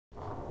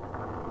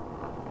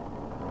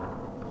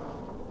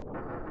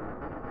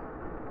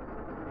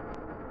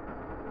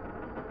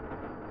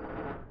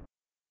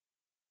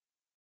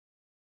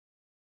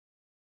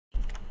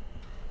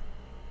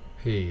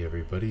Hey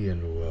everybody,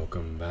 and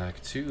welcome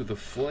back to The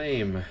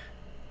Flame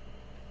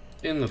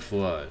in the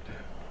Flood.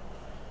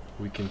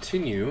 We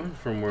continue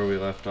from where we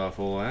left off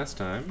last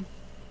time,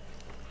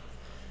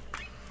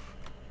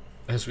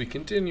 as we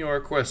continue our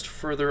quest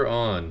further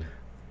on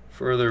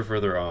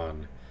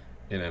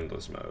in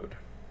Endless Mode.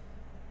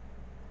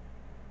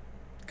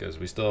 Because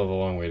we still have a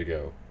long way to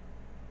go.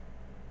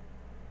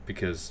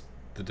 Because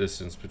the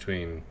distance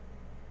between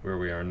where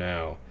we are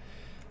now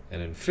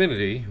and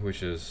infinity,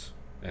 which is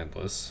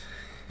endless,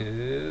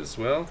 is,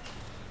 well,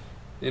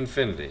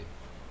 infinity.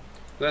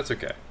 That's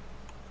okay.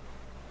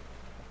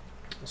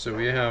 So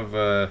we have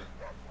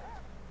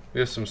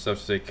some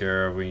stuff to take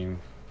care of. We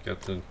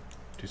got to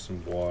do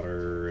some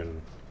water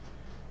and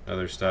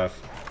other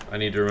stuff. I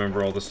need to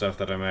remember all the stuff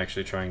that I'm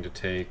actually trying to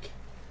take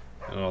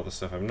and all the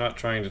stuff I'm not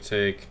trying to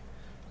take.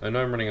 I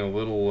know I'm running a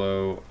little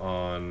low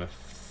on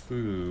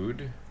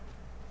food.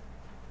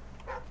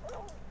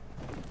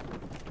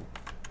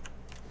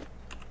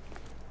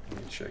 Let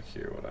me check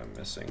here what I'm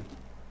missing.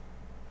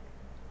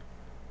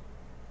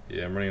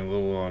 Yeah, I'm running a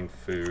little low on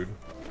food.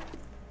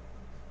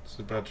 Is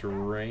it about to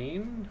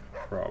rain?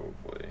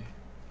 Probably.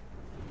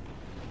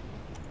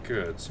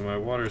 Good, so my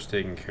water's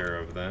taken care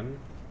of then.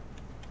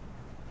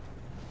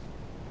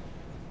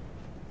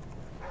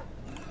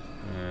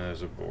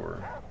 There's a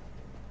boar.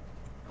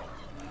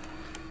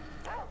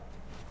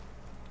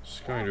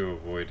 Just going to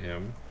avoid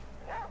him.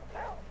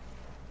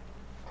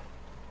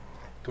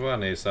 Come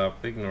on,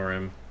 Aesop, ignore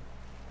him.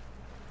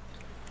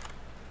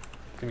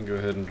 Gonna go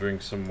ahead and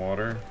drink some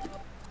water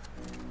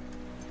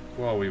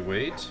while we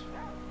wait.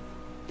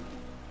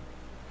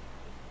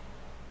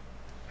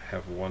 I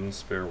have one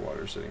spare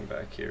water sitting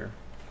back here.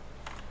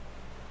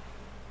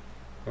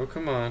 Oh,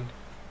 come on.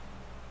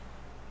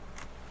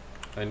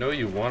 I know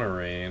you want to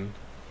rain.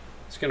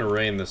 It's gonna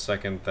rain the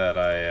second that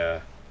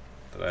I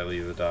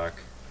leave the dock.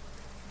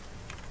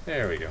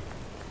 There we go.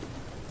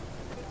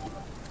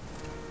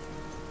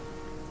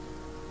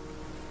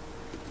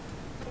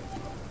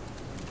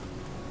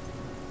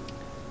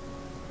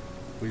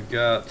 We've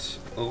got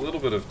a little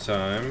bit of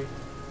time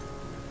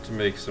to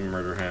make some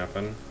murder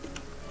happen.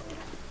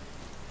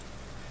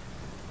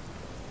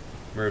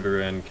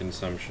 Murder and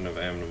consumption of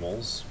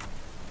animals.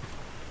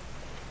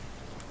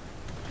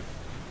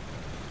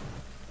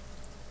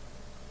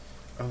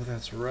 Oh,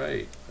 that's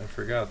right. I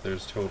forgot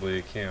there's totally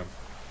a camp.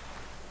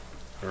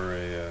 Or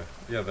a,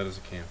 yeah, that is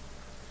a camp.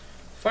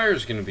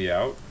 Fire's gonna be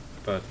out,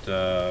 but,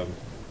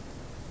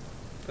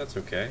 that's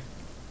okay.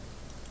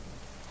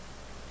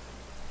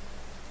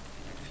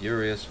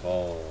 Furious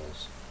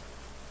Falls.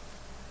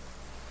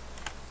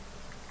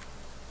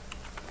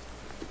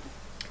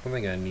 I don't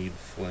think I need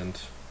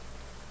flint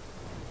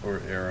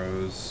or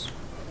arrows.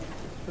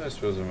 I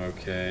suppose I'm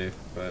okay,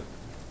 but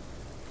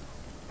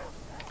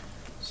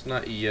it's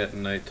not yet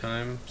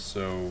nighttime,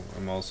 so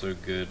I'm also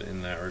good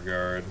in that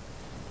regard.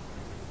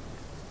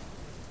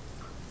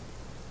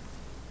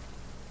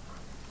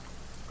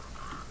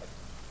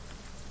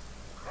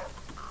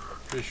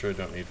 Pretty sure I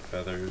don't need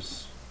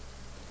feathers.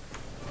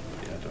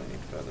 Yeah, I don't need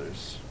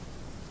feathers.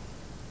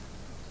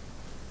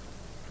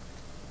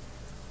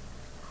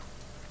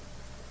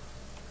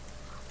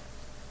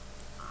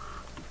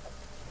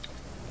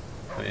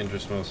 My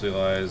interest mostly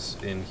lies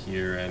in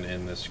here and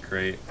in this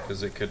crate,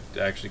 because it could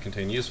actually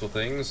contain useful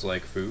things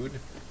like food.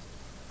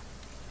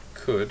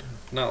 Could.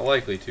 Not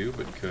likely to,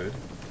 but could.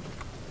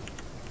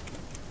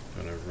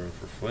 Don't have room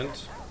for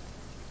flint.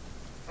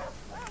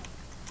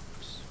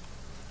 Oops.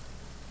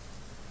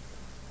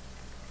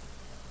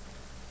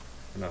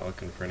 I'm not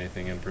looking for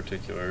anything in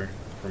particular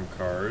from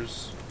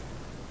cars.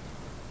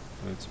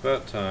 And it's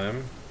about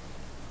time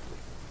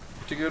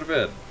to go to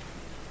bed.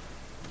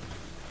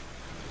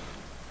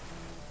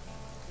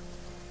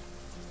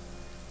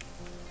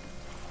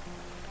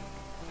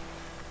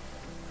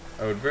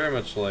 I would very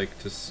much like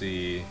to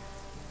see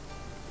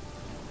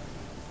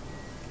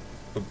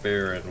a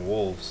bear and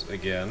wolves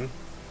again.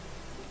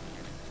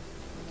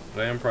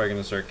 But I am probably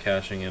going to start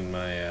cashing in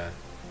my, oh,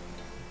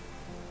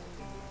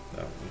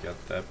 we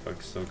got that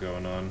bug still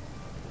going on.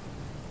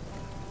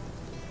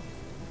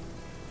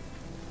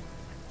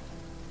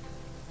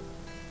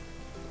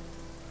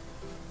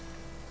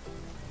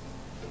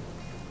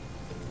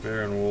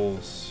 Bear and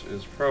wolves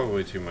is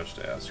probably too much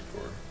to ask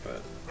for,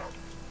 but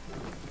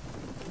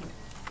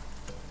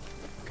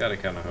gotta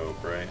kind of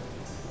hope, right?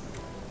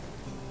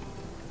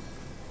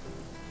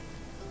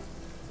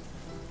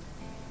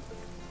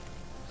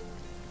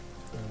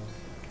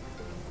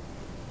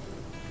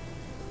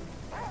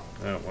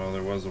 Oh, well,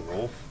 there was a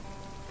wolf.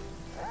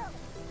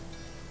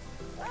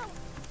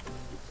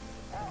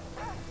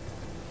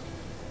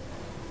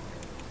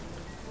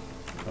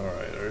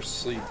 Alright, our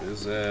sleep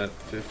is at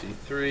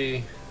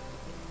 53.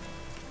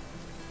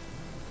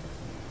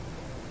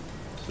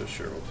 So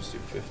sure, we'll just do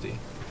 50.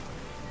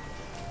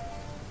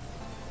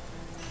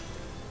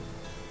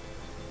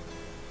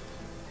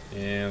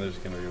 Yeah, there's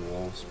gonna be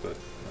wolves, but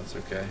that's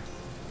okay.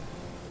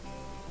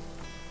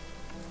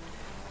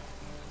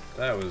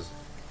 That was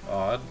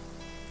odd.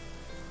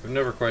 I've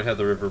never quite had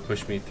the river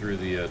push me through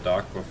the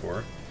dock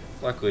before.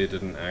 Luckily it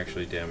didn't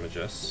actually damage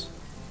us.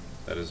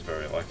 That is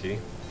very lucky.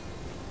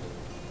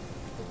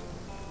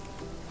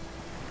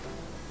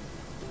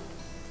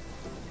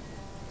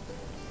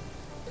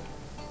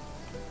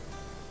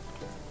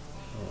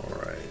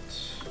 Alright.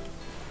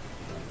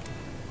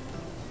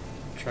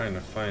 Trying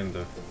to find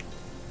the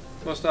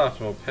most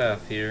optimal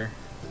path here.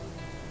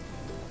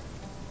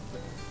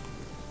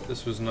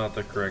 This was not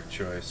the correct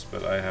choice,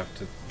 but I have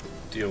to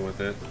deal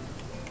with it.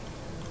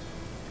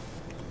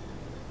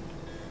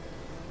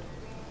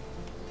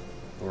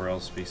 Or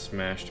else be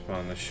smashed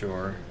upon the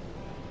shore.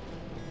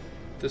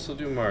 This'll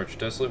do march.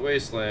 Desolate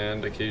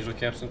wasteland. Occasional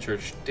camps and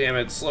church. Damn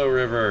it, slow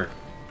river!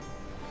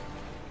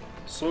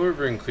 Slow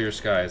river and clear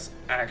sky is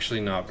actually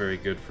not very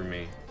good for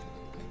me.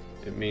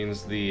 It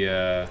means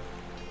the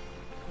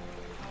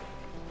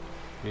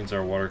means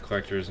our water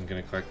collector isn't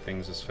going to collect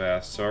things as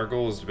fast. So our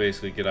goal is to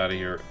basically get out of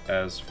here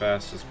as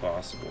fast as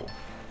possible.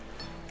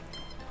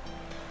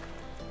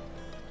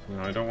 You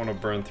know, I don't want to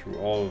burn through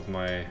all of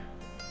my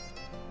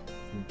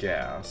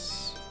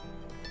gas.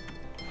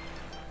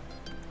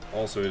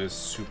 Also, it is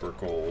super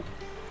cold.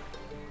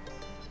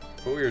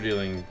 But we are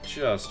dealing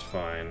just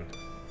fine.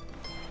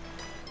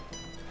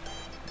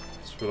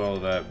 That's what all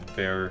that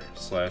bear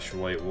 /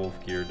 white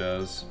wolf gear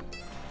does.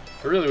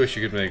 I really wish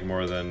you could make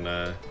more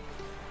than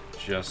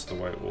just the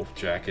white wolf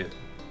jacket.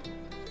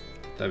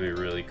 That'd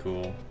be really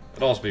cool.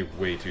 It'd also be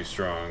way too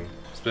strong,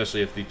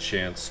 especially if the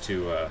chance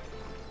to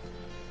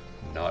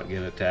not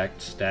get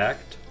attacked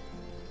stacked.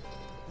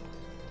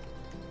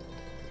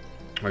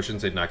 I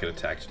shouldn't say not get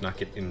attacked, not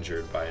get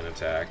injured by an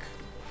attack.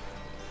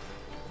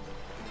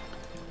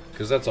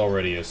 Because that's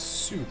already a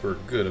super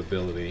good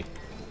ability.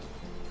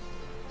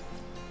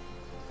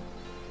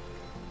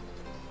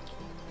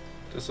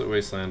 Desolate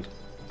Wasteland.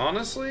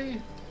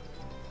 Honestly,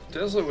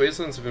 Desolate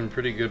Wastelands have been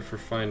pretty good for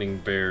finding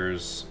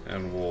bears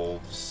and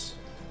wolves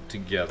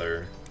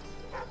together.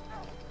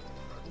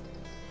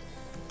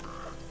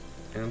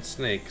 And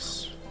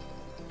snakes.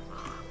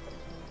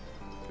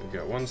 We've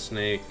got one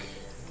snake.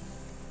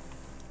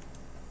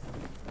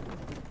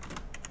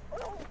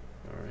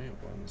 Alright,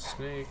 one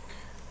snake.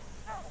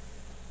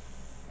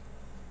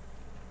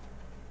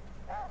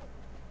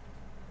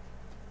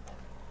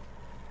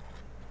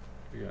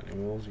 We got any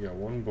wolves? We got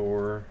one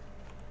boar.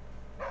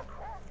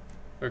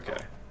 Okay.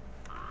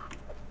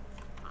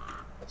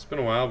 It's been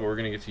a while, but we're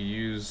gonna get to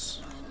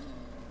use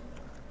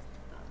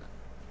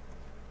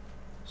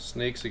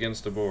snakes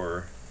against a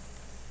boar.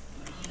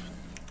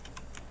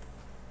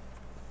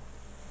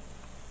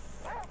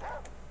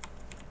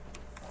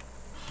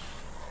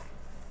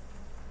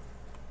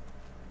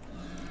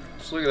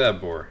 Just look at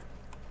that boar.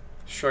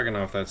 Shrugging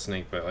off that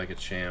snake bite like a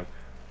champ.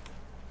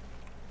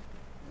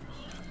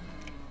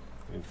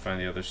 Need to find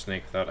the other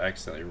snake without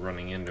accidentally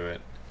running into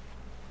it.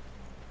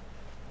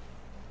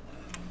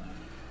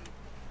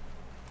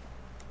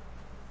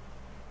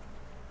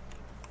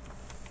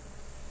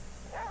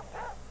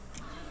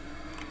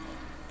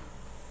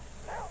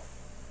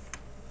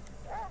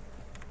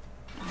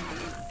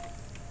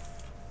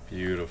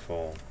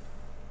 Beautiful.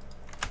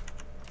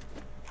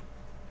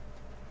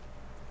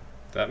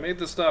 That made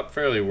the stop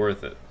fairly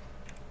worth it.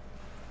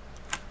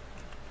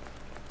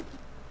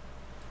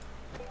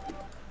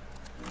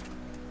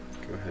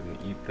 Go ahead and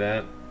eat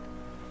that.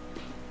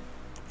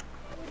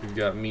 We've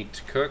got meat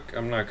to cook.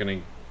 I'm not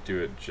gonna do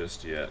it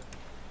just yet.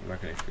 I'm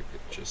not gonna cook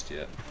it just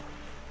yet.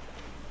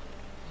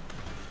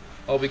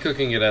 I'll be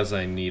cooking it as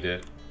I need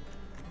it.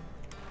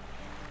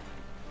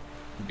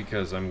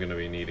 Because I'm gonna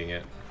be needing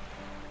it.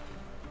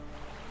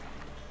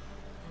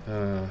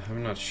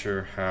 I'm not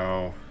sure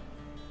how...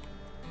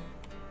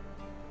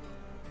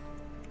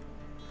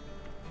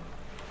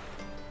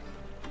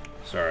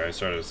 Sorry, I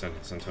started a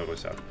sentence and totally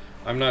stopped.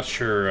 I'm not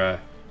sure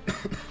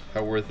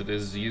how worth it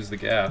is to use the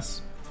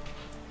gas.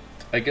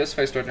 I guess if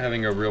I start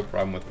having a real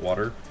problem with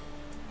water,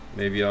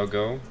 maybe I'll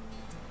go.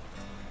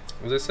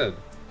 As I said,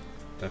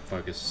 that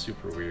bug is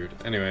super weird.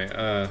 Anyway,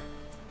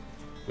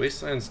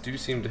 Wastelands do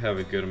seem to have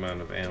a good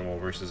amount of animal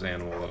versus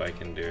animal that I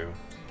can do.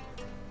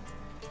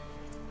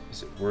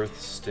 Is it worth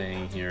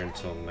staying here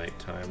until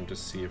nighttime to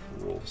see if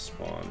wolves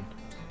spawn?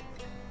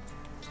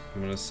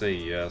 I'm gonna say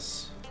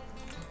yes.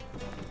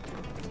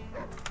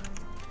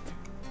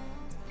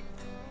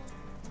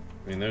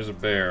 I mean, there's a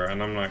bear,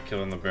 and I'm not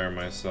killing the bear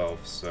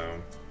myself, so...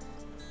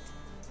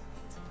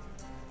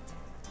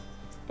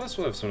 Plus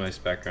we'll have some nice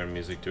background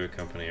music to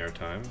accompany our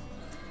time.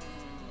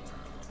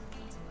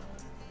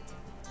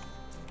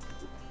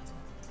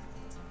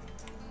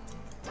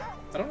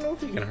 I don't know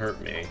if he can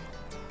hurt me.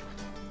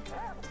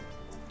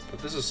 But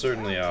this is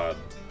certainly odd.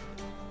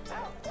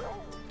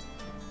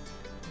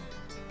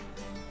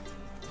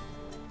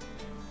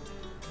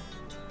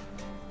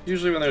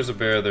 Usually when there's a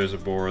bear, there's a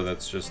boar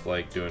that's just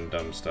like doing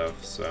dumb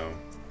stuff, so...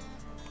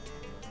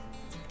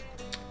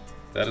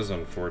 That is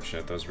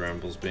unfortunate, those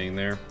rambles being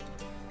there.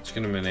 It's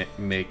gonna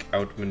make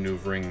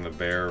outmaneuvering the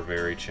bear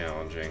very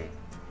challenging.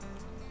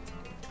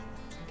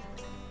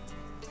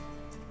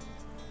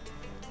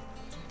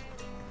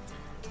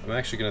 I'm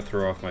actually gonna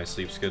throw off my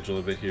sleep schedule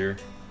a bit here.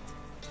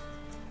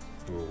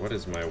 Ooh, what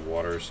is my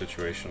water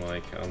situation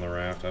like on the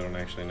raft? I don't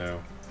actually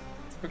know.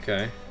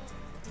 Okay.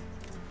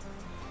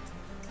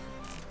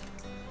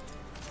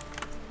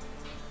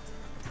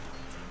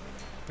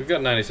 We've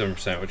got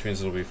 97%, which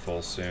means it'll be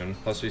full soon.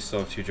 Plus we still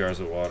have 2 jars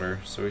of water,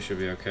 so we should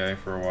be okay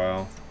for a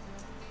while.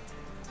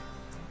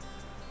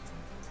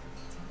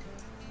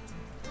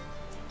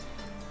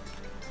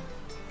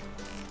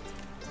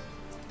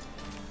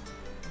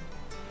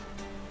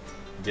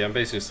 Yeah, I'm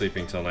basically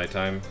sleeping till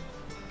nighttime.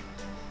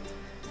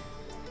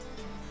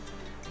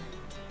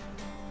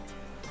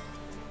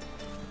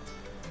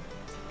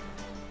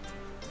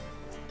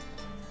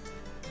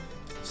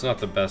 It's not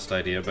the best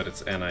idea, but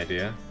it's an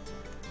idea.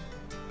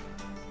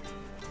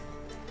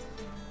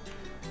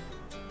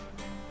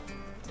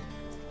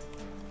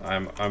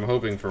 I'm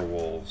hoping for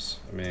wolves.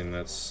 I mean,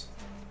 that's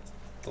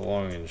the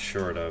long and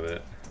short of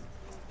it.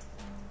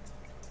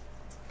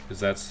 Because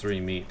that's 3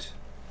 meat.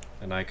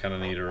 And I kind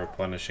of need a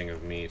replenishing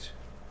of meat.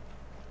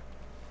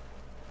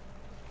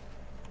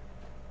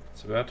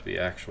 It's about to be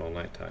actual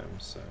nighttime,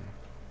 so...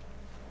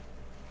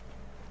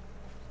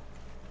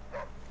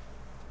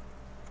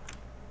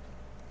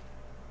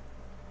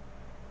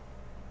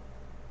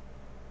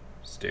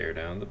 Stare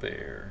down the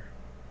bear.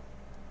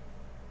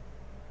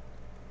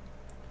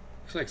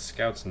 Looks like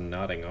Scout's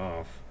nodding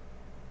off.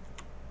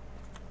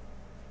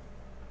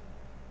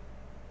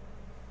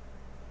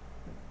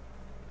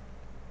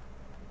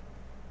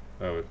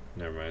 Oh,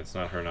 never mind. It's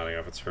not her nodding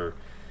off. It's her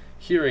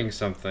hearing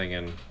something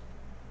and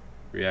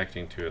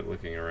reacting to it,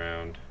 looking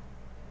around.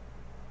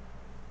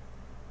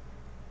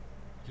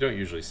 You don't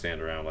usually stand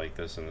around like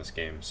this in this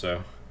game,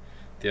 so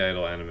the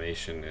idle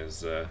animation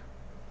is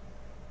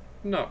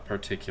not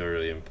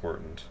particularly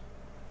important.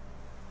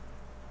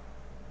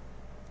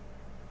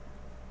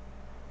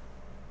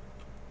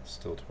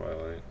 Still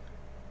twilight.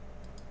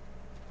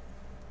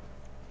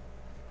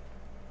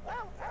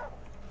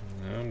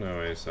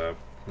 No, Aesop.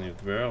 Leave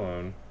the bear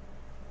alone.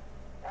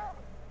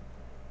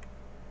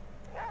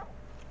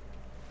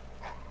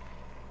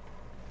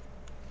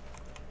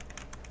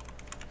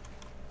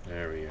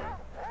 There we go.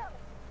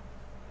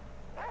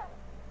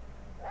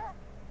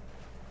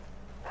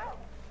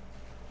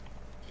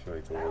 I feel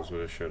like the wolves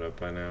would have showed up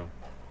by now.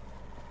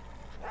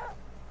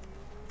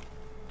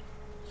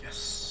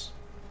 Yes!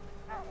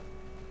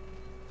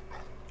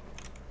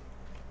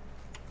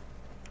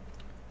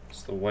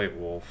 It's the white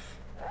wolf.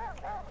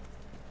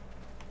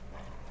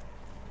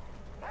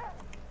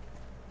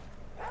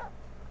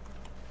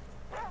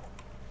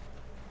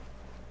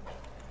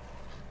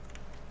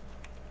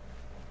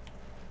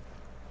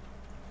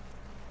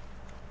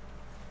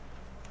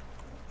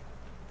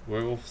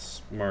 Werewolf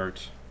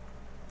smart.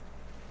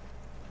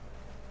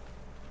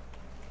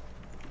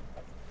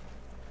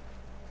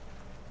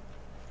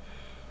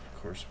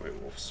 Of course,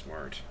 White Wolf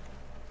smart.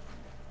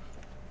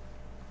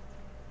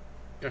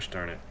 Gosh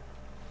darn it.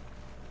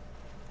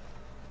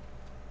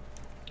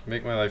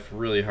 Make my life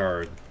really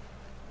hard.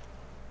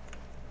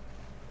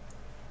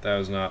 That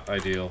was not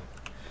ideal.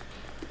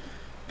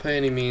 By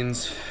any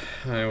means.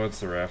 What's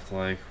the raft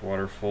like?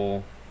 Water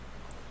full.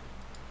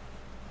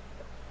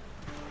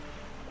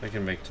 I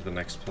can make to the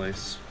next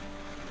place.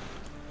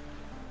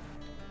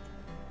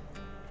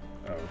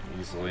 Oh,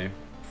 easily.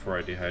 Before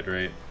I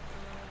dehydrate.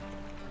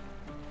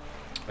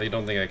 I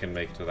don't think I can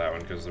make to that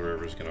one because the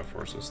river's gonna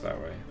force us that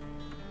way.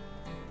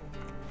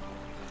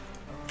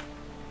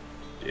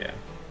 Yeah.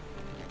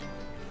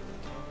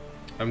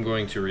 I'm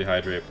going to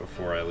rehydrate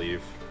before I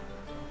leave.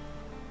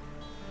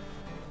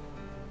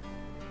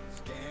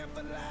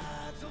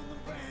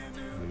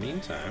 In the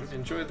meantime,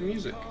 enjoy the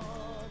music.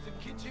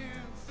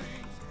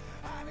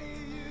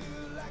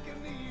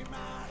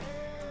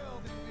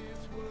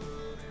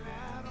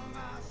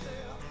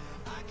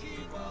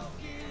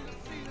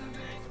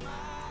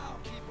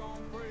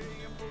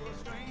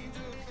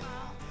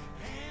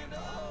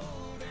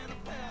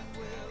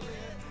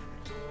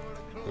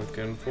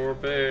 Looking for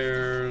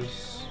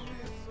bears.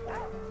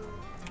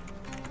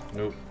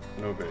 Nope,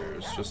 no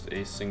bears, just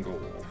a single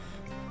wolf.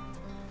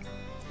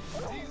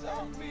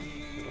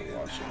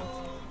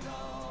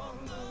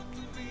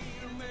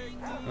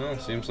 Well,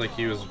 seems like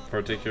he was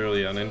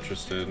particularly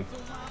uninterested.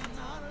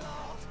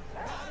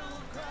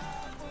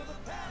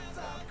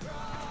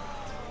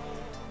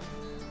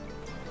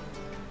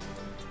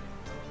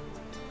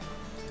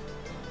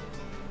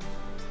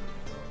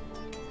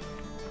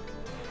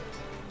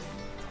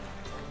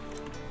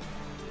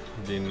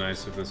 It'd be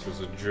nice if this was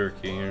a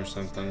jerky or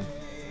something.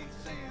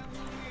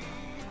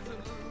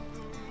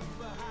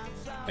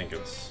 I think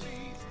it's...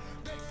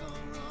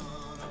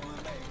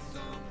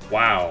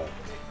 Wow.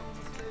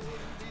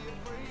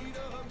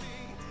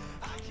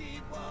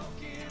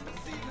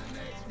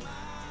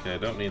 Okay, I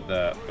don't need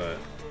that, but...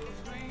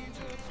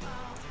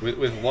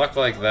 With luck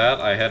like that,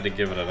 I had to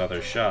give it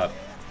another shot.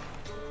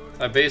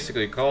 I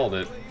basically called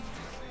it.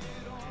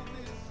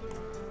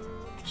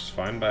 Which is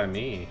fine by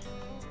me.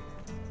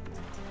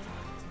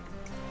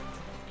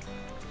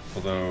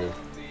 Although,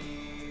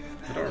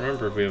 I don't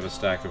remember if we have a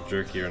stack of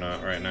jerky or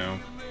not right now.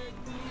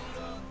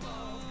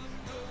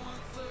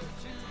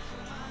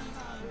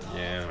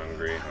 Yeah,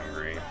 hungry.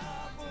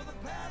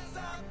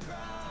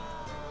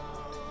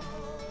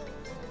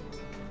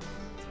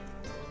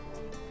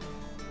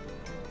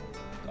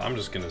 I'm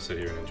just gonna sit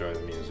here and enjoy the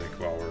music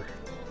while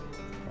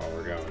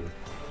we're going.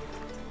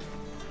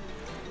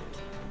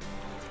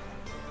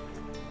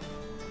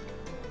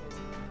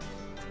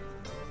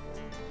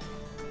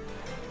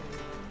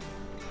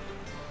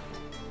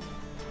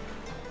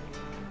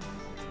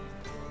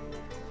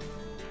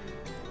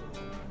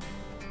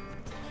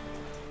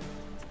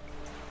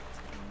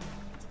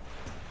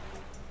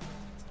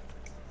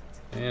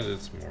 And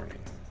it's morning.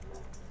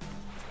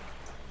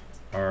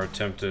 Our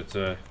attempt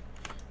at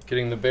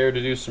getting the bear to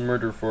do some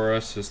murder for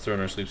us has thrown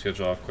our sleep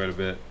schedule off quite a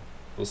bit.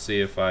 We'll see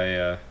if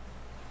I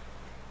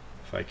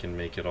can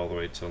make it all the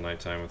way till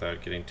nighttime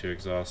without getting too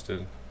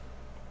exhausted.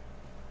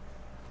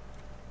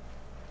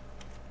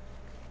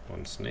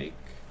 One snake.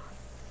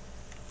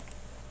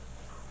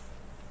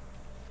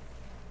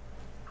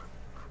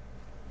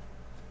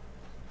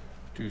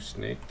 Two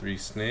snake, three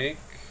snake.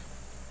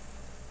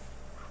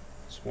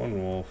 It's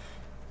one wolf.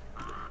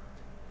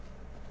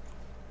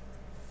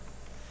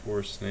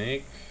 Four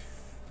snake.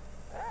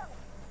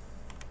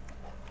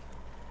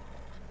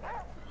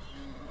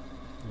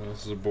 Well,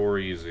 this is a boar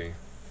easy.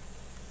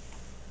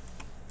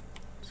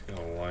 Just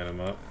gonna line them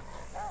up.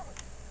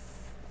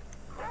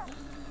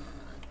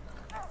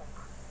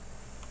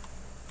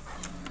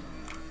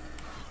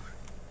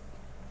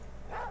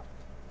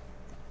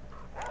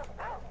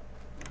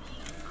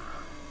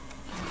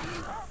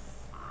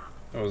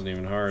 That wasn't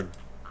even hard.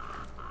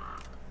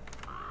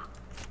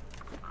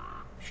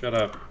 Shut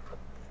up.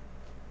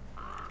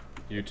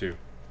 You too.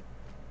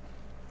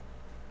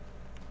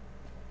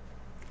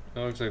 It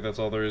looks like that's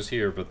all there is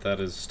here, but that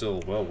is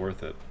still well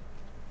worth it.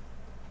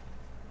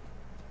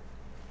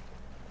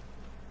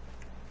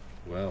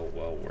 Well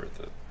worth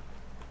it.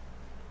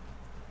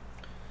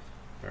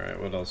 Alright,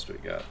 what else do we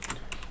got?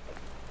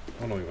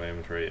 Oh no, my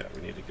inventory. Yeah,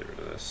 we need to get rid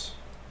of this.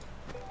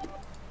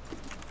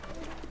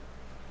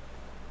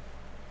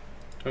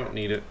 Don't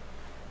need it.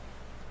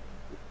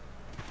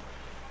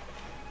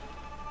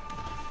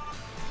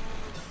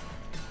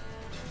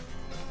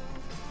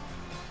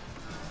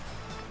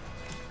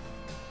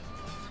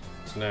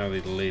 It's now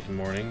the late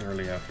morning,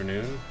 early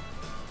afternoon.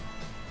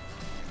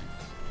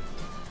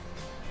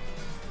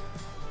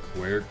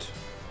 Quert.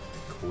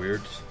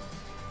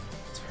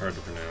 It's hard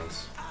to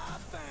pronounce.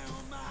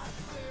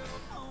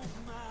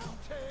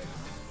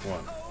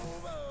 1,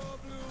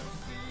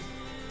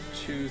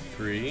 2,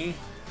 3.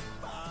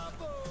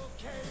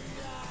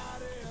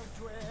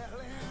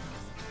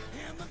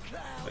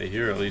 I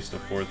hear at least a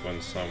fourth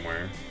one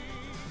somewhere.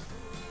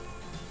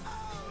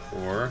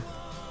 4,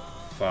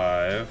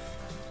 5.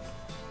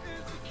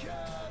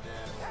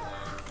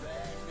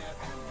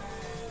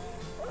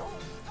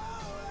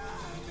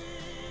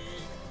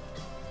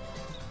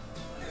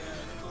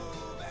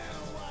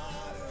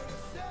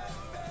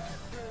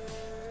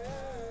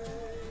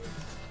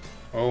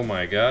 Oh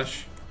my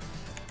gosh.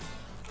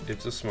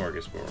 It's a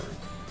smorgasbord.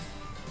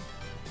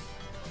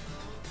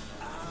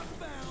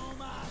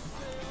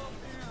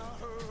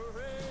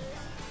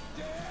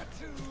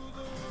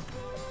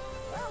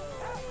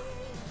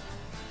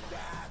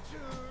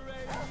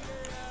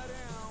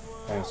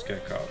 Almost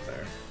get caught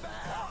there.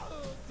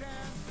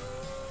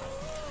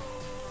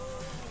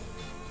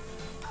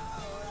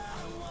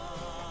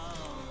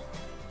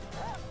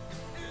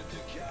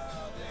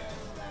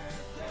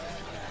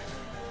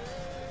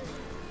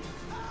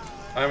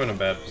 I'm in a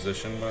bad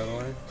position, by the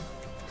way.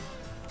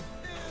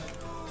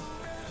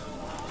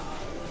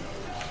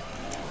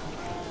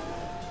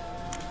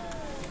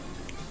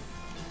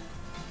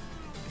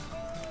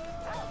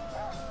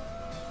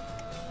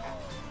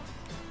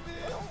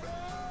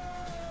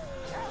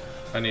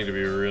 I need to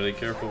be really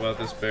careful about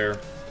this bear.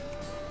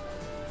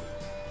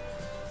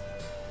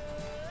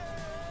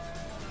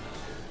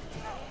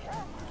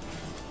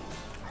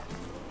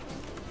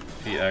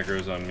 If he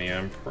aggro's on me,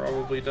 I'm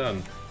probably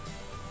done.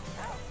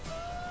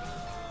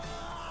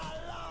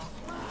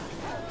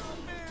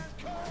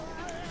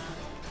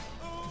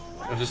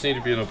 I just need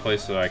to be in a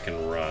place that I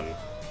can run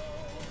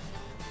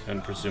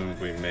and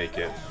presumably make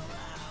it.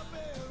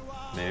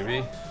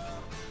 Maybe?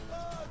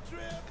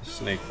 The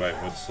snake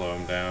bite would slow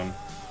him down.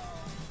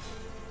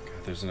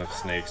 God, there's enough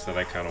snakes that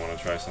I kind of want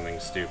to try something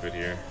stupid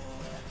here.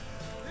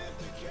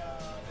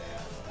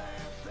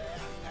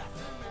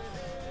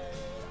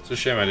 It's a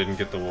shame I didn't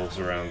get the wolves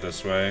around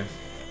this way,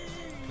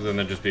 because then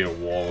there'd just be a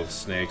wall of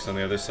snakes on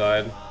the other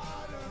side.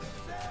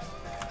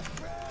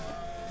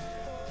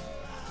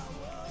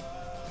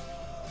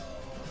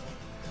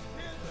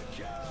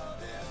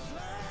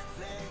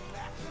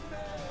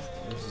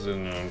 This is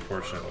in an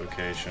unfortunate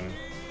location.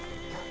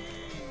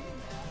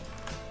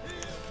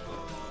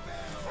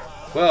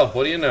 Well,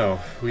 what do you know?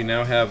 We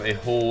now have a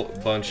whole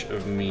bunch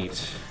of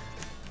meat,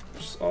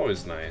 which is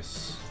always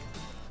nice.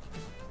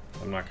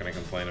 I'm not going to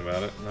complain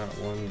about it, not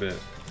one bit.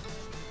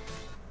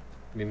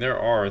 I mean, there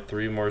are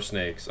 3 more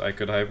snakes. I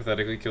could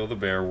hypothetically kill the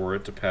bear were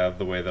it to path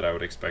the way that I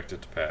would expect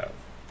it to path.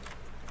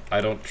 I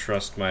don't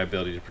trust my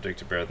ability to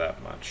predict a bear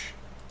that much.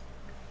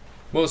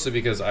 Mostly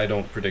because I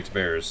don't predict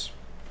bears.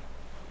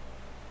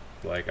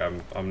 Like,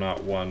 I'm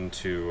not one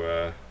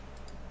to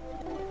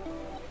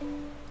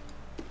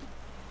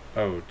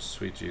Oh,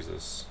 sweet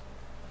Jesus.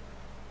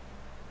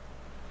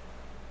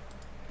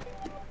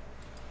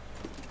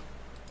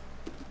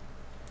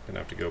 Gonna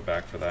have to go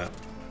back for that.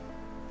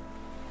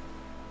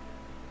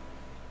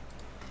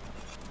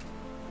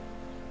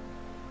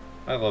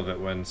 I love it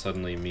when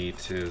suddenly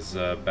meat is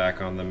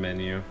back on the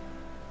menu.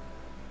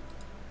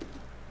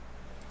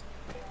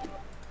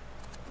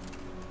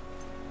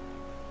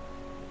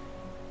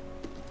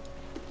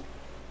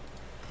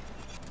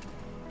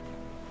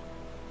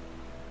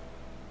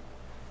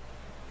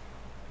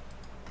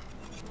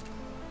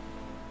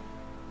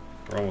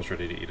 We're almost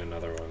ready to eat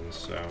another one,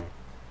 so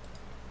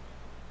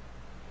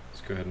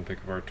let's go ahead and pick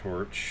up our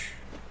torch.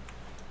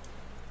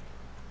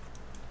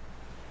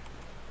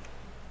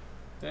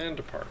 And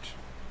depart.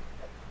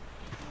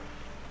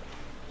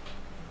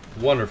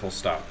 Wonderful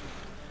stop.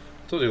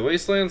 Told you,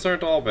 wastelands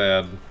aren't all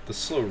bad. The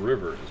slow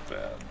river is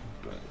bad,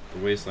 but the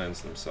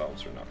wastelands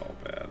themselves are not all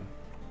bad.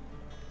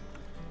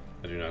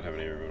 I do not have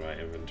any room in my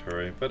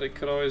inventory, but it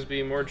could always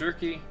be more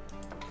jerky.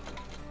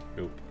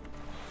 Nope.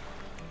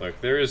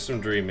 Look, there is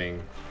some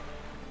dreaming,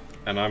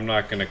 and I'm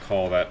not going to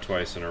call that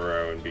twice in a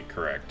row and be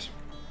correct.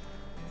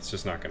 It's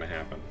just not going to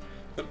happen.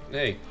 But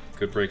hey,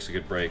 good break's a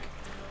good break.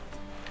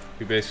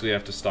 We basically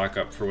have to stock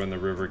up for when the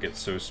river gets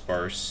so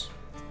sparse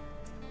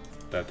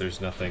that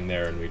there's nothing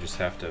there, and we just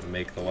have to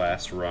make the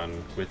last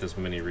run with as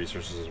many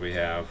resources as we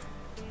have.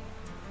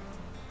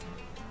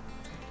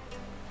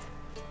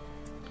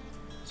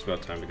 It's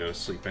about time to go to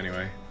sleep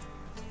anyway.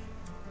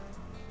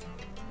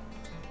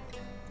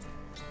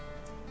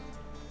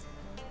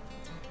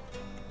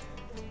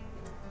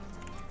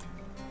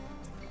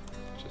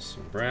 Just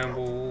some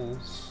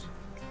brambles.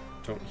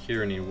 Don't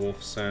hear any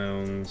wolf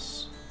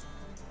sounds.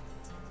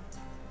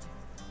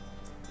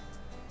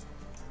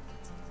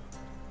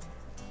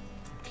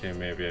 Okay,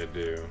 maybe I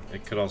do.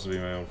 It could also be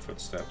my own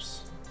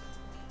footsteps.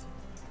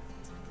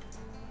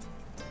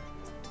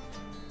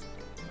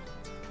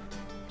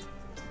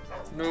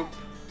 Nope.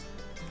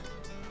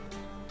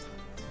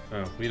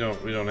 Oh, we don't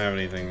have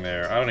anything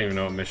there. I don't even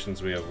know what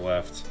missions we have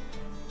left.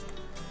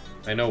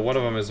 I know one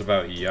of them is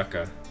about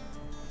yucca.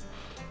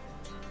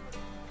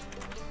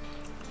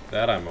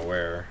 That I'm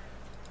aware.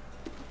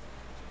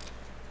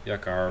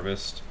 Yucca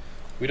harvest.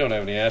 We don't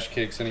have any ash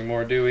cakes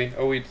anymore, do we?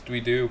 Oh, we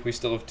do. We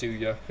still have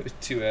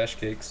two ash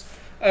cakes.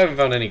 I haven't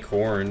found any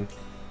corn.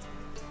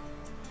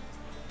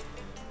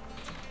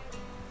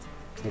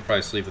 We'll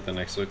probably sleep at the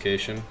next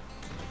location.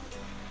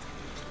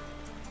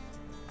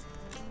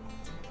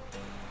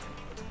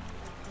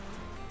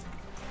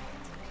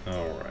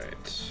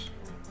 Alright.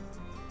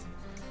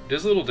 It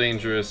is a little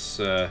dangerous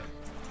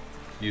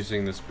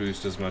using this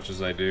boost as much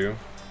as I do,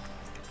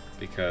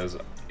 because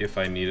if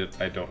I need it,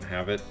 I don't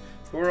have it.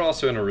 But we're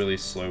also in a really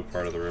slow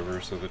part of the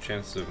river, so the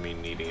chances of me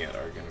needing it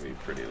are going to be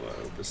pretty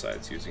low,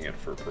 besides using it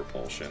for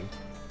propulsion,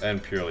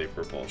 and purely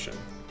propulsion.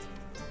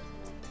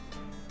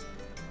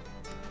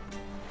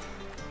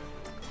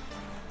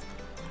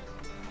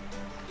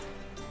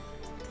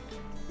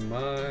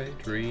 My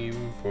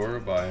dream for a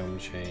biome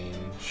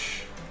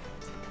change.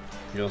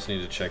 You also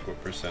need to check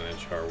what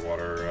percentage our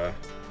water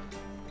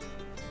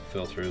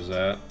filter is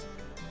at.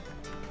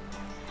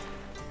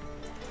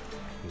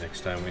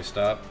 Next time we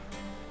stop.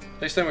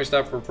 Next time we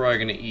stop, we're probably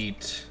going to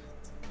eat,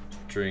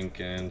 drink,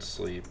 and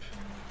sleep.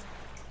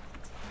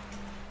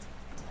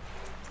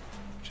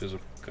 Which is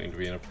going to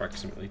be in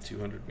approximately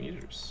 200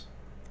 meters.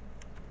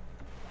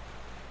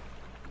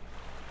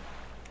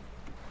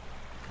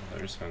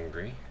 There's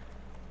hungry.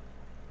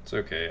 It's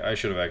okay. I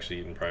should have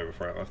actually eaten probably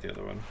before I left the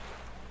other one,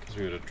 because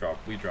we would have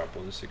dropped. We dropped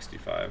below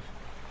 65.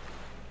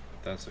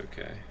 But that's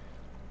okay.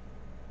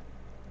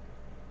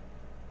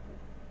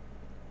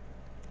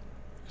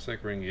 Looks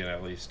like we're gonna get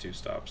at least 2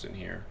 stops in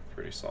here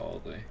pretty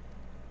solidly.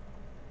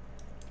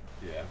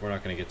 Yeah, we're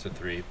not gonna get to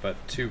 3, but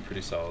 2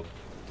 pretty solid.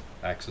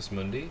 Axis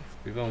Mundi.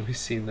 We've only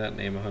seen that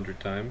name 100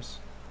 times.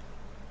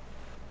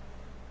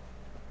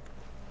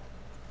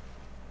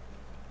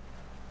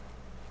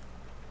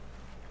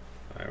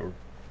 Alright, we're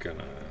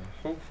gonna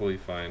hopefully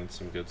find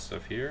some good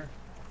stuff here.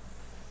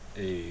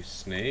 A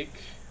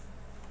snake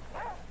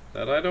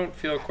that I don't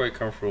feel quite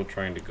comfortable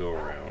trying to go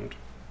around.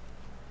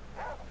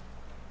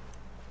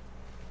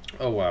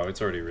 Oh wow,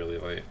 it's already really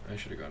late. I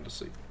should have gone to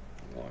sleep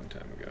a long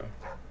time ago.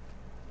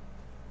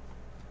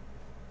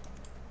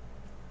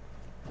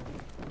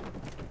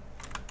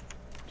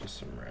 Just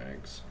some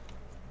rags.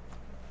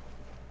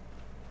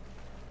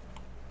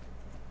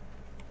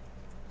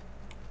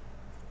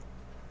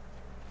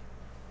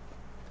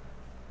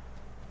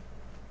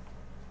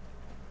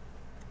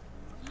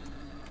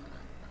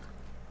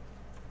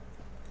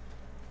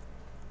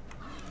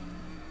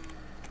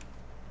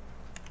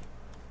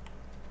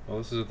 Well,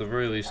 this is at the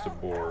very least a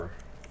boar.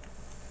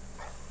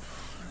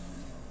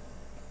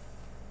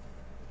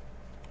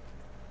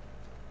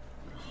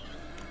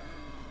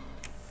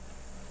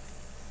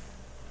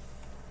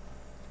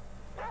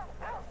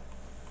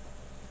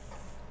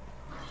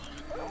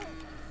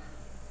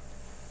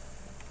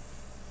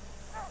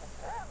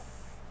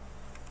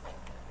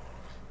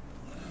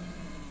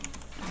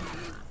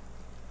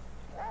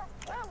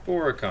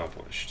 Boar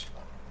accomplished.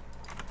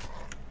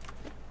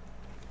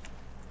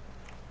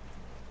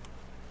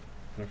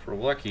 And if we're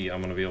lucky,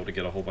 I'm going to be able to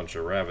get a whole bunch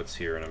of rabbits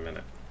here in a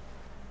minute.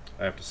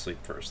 I have to sleep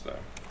first, though.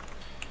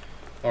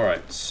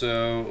 Alright,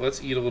 so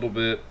let's eat a little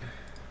bit.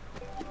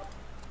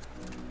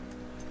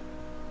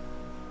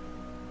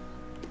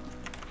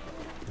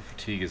 The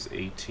fatigue is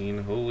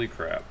 18. Holy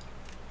crap.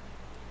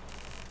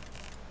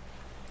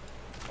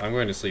 I'm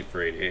going to sleep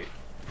for 88.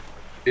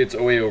 It's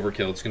way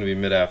overkill. It's going to be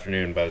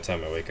mid-afternoon by the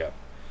time I wake up.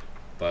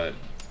 But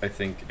I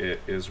think it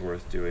is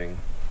worth doing.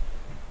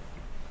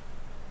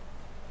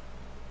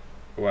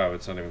 Wow,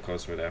 it's not even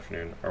close to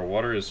mid-afternoon. Our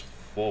water is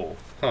full.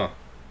 Huh.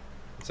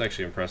 It's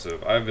actually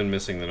impressive. I've been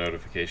missing the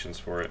notifications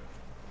for it.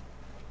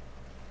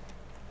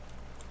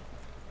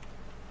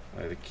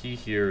 The key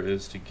here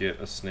is to get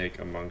a snake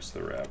amongst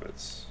the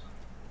rabbits.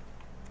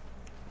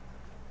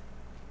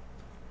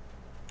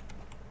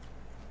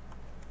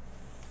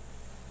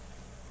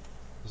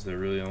 Is there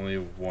really only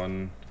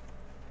one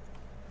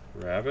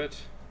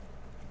rabbit?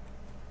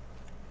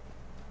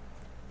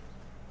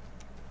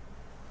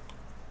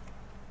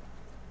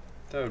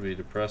 That would be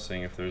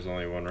depressing if there's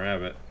only one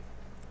rabbit.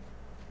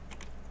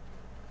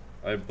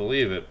 I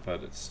believe it,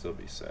 but it'd still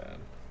be sad.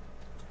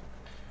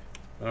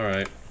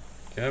 Alright.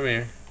 Come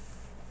here.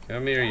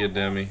 Come here, you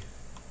dummy.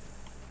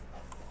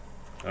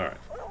 Alright.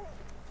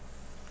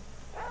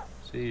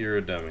 See, you're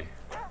a dummy.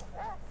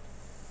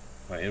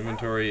 My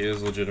inventory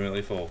is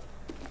legitimately full.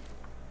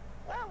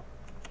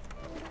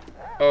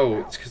 Oh,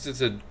 it's because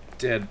it's a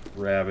dead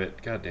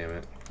rabbit. God damn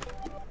it.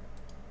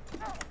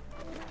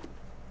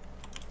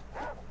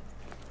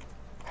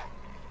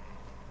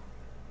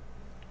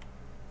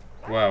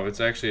 Wow, it's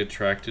actually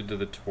attracted to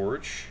the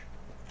torch?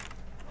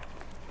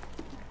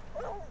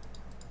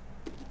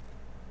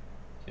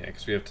 Yeah,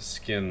 because we have to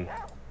skin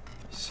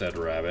said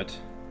rabbit.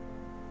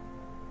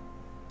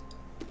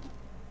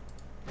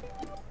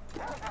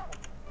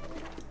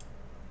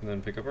 And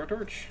then pick up our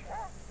torch.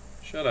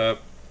 Shut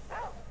up.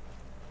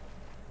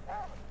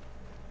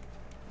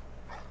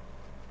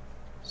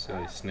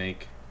 Silly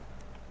snake.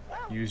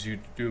 Use you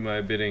to do my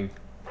bidding.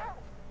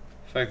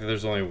 The fact that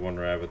there's only one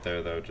rabbit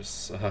there, though,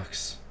 just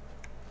sucks.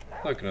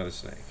 Look, another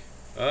snake.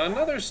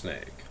 Another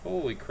snake!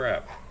 Holy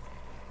crap.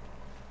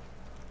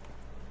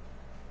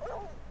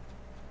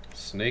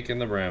 Snake in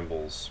the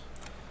brambles.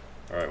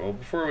 Alright, well,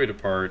 before we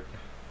depart,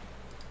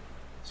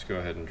 let's go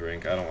ahead and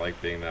drink. I don't like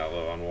being that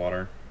low on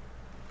water.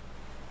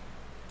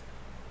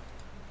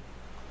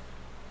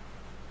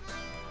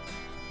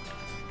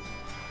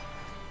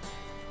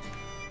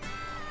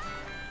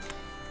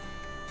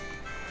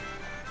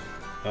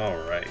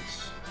 Alright.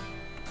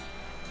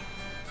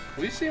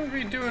 We seem to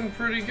be doing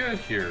pretty good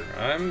here.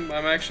 I'm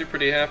actually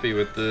pretty happy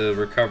with the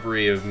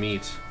recovery of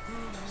meat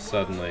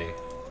suddenly.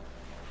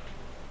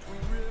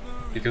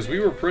 Because we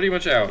were pretty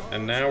much out,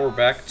 and now we're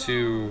back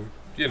to,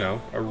 you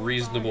know, a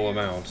reasonable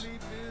amount.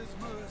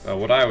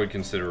 What I would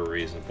consider a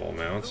reasonable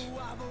amount.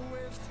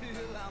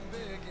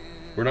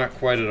 We're not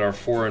quite at our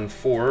 4 and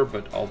 4,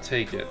 but I'll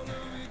take it.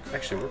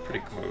 Actually, we're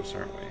pretty close,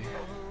 aren't we?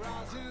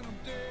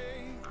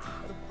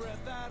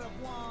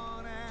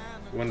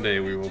 One day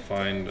we will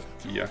find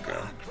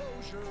yucca.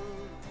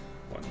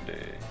 One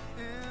day.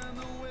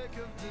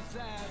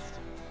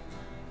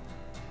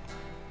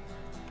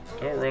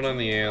 Don't run on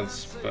the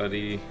ants,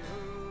 buddy.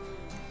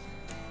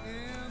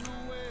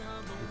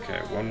 Okay,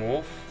 one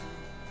wolf.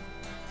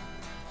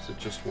 Is it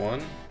just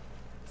one?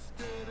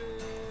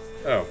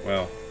 Oh,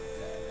 well.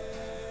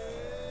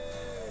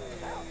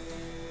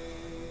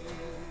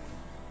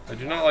 I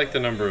do not like the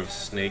number of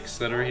snakes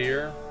that are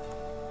here.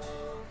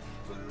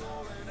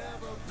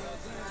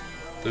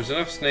 There's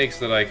enough snakes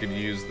that I could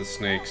use the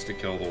snakes to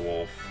kill the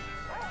wolf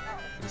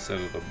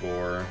instead of the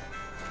boar.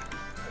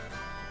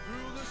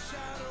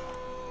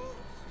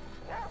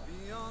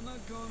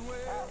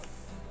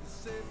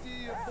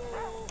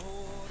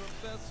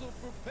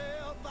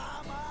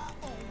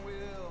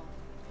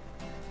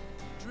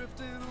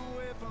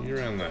 He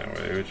ran that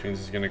way, which means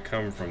he's going to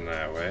come from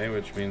that way,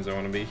 which means I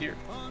want to be here.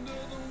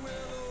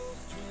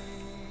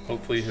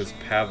 Hopefully his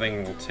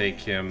pathing will take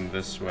him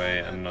this way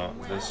and not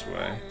this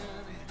way.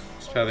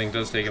 If his pathing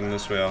does take him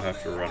this way, I'll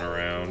have to run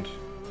around.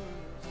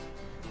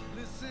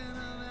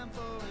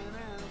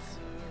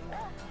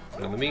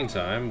 But in the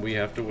meantime, we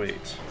have to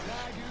wait.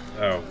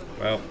 Oh,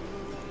 well.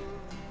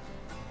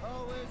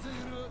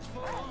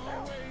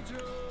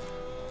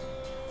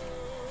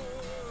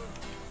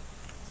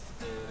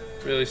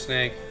 Really,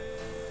 Snake?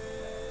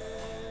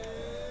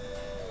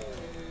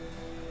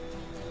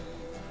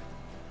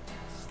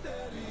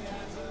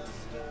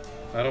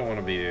 I don't want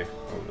to be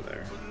over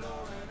there.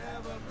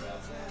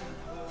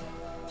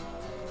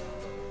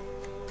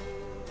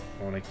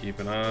 I want to keep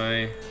an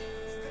eye.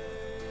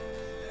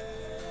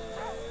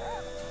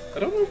 I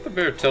don't know if the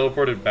bear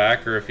teleported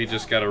back or if he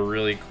just got a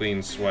really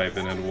clean swipe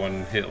and had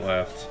one hit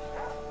left.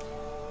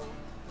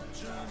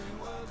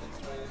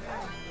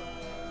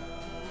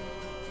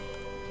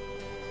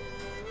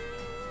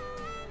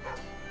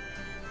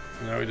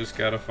 Now we just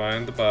gotta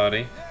find the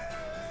body.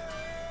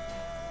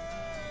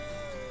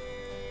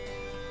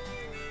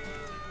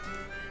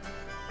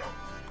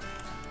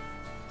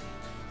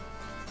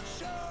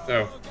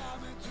 Oh.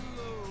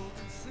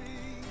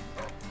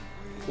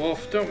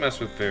 Wolf, don't mess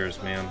with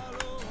bears, man.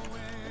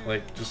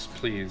 Like, just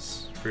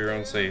please, for your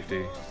own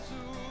safety.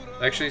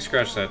 Actually,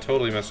 scratch that.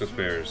 Totally mess with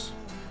bears.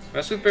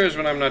 Mess with bears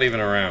when I'm not even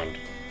around.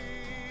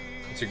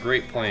 It's a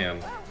great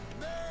plan.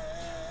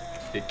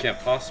 It can't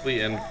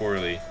possibly end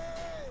poorly.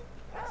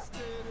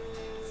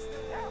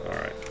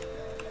 Alright.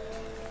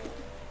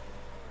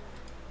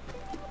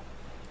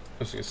 I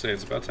was gonna say,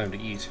 it's about time to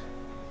eat.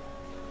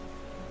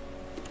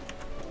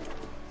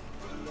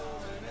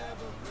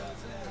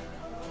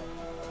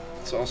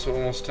 It's also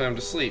almost time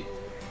to sleep.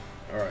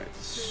 Alright,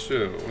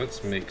 so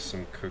let's make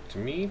some cooked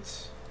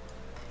meat.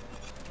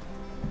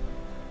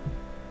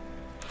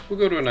 We'll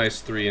go to a nice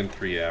 3 and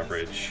 3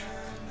 average.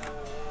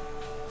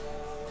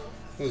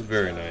 This is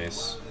very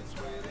nice.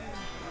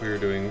 We're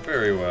doing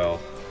very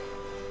well.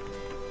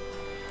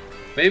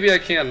 Maybe I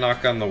can't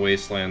knock on the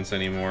wastelands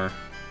anymore,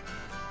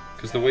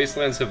 because the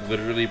wastelands have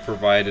literally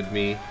provided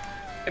me,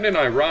 in an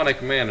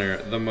ironic manner,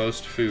 the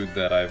most food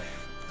that I've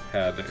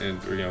had,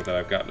 and that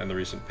I've gotten in the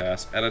recent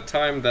past, at a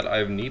time that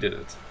I've needed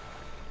it.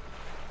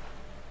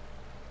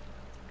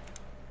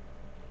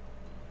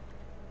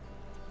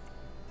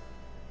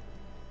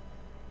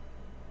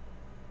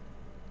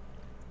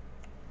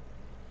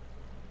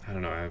 I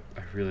don't know. I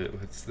really,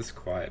 it's this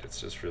quiet. It's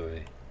just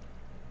really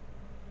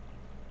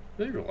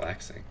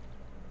relaxing.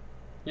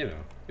 You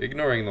know,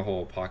 ignoring the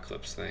whole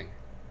apocalypse thing.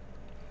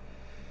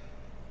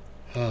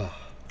 Alright,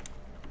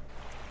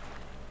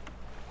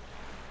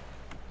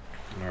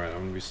 I'm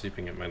gonna be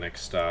sleeping at my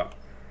next stop.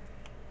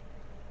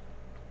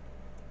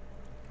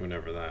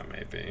 Whenever that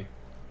may be.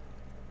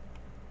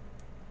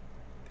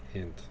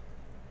 Hint.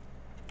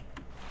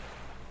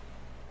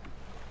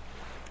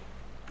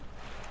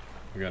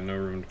 We got no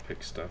room to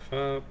pick stuff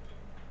up.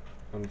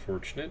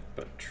 Unfortunate,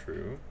 but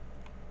true.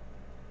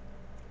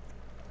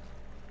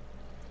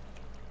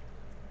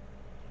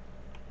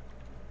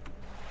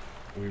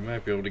 We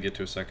might be able to get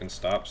to a second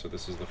stop, so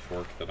this is the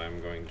fork that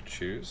I'm going to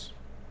choose.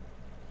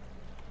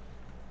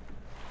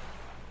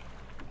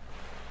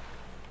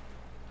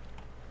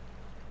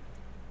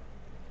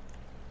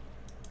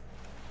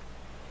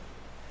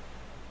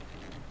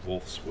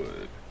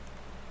 Wolfswood.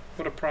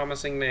 What a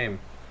promising name.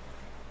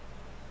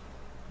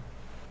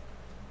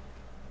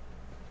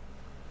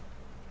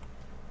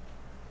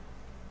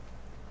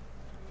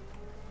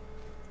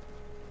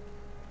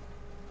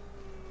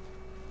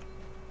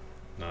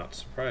 Not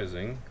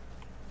surprising.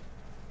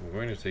 I'm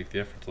going to take the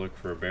effort to look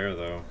for a bear,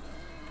 though.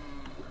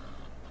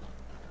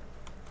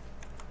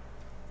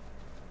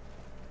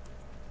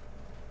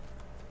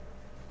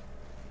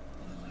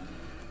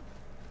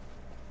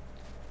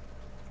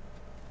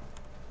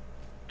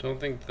 Don't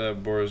think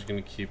that boar is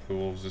going to keep the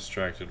wolves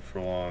distracted for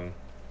long.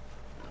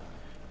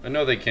 I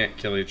know they can't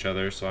kill each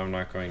other, so I'm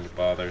not going to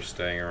bother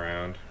staying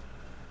around.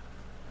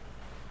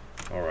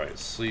 Alright,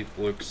 sleep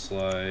looks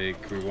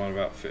like we want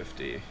about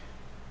 50.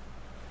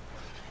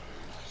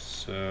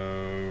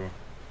 So,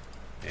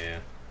 yeah.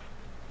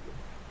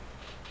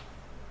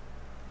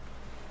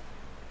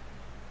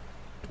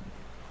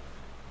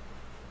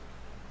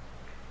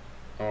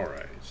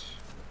 Alright.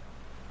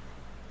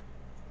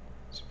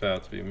 It's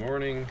about to be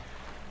morning.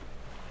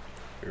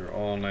 We're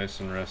all nice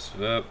and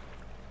rested up.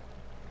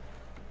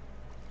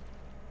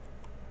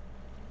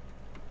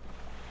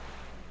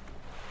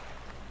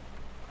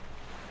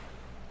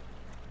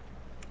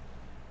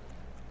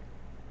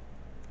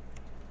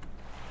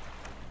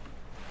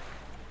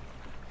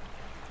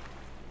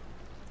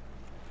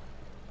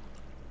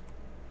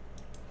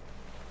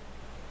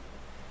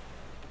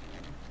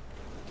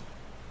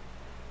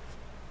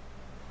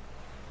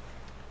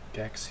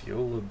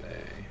 Gaxiola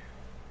Bay.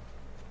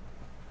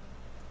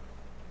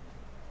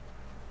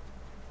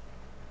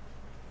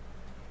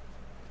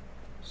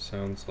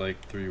 Sounds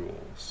like 3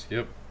 wolves.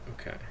 Yep,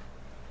 okay.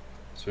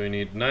 So we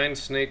need 9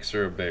 snakes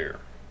or a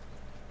bear.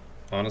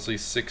 Honestly,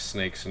 6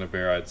 snakes and a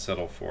bear I'd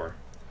settle for.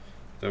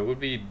 That would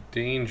be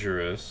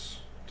dangerous,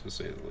 to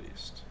say the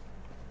least.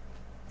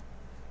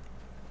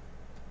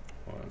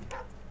 1.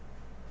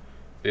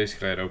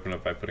 Basically, I'd open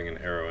up by putting an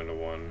arrow into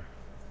 1.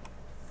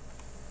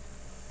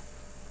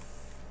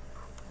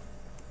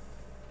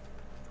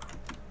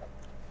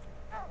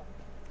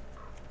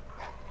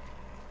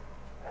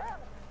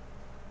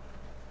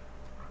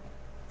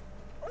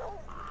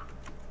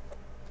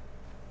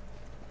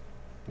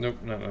 Nope,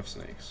 not enough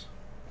snakes.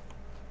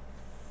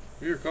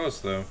 We were close,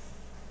 though.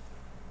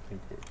 I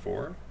think, what,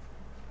 4?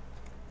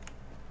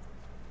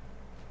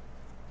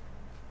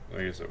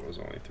 I guess it was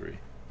only 3.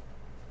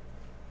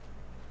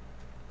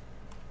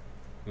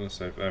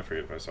 Unless I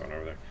forget if I saw one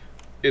over there.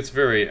 It's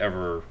very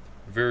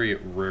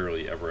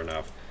rarely ever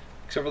enough.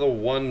 Except for the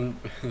one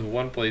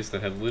place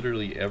that had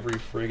literally every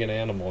friggin'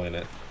 animal in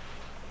it.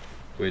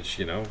 Which,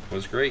 you know,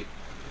 was great.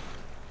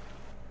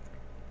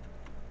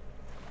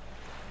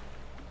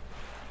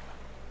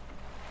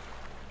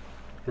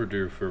 We're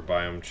due for a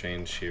biome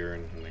change here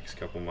in the next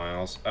couple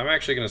miles. I'm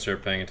actually going to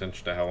start paying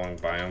attention to how long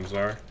biomes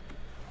are.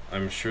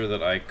 I'm sure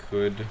that I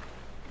could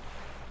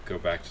go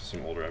back to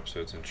some older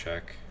episodes and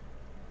check.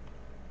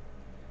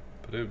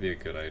 But it would be a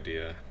good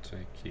idea to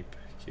keep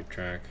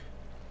track.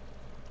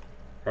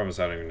 Problem is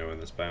I don't even know when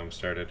this biome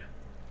started.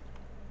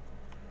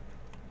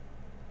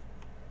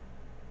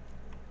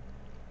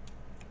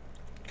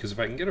 Because if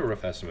I can get a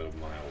rough estimate of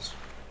miles,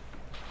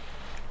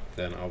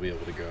 then I'll be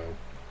able to go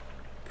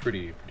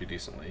pretty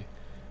decently.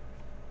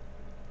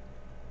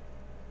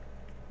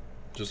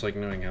 Just like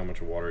knowing how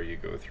much water you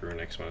go through in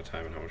X amount of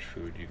time and how much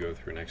food you go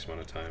through in X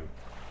amount of time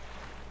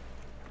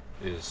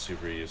is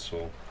super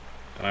useful.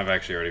 And I've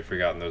actually already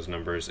forgotten those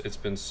numbers. It's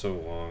been so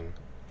long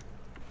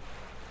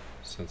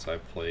since I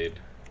played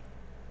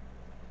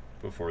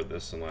before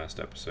this and last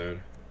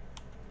episode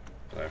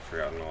that I've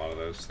forgotten a lot of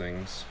those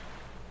things.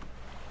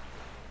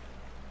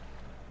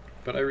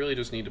 But I really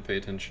just need to pay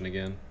attention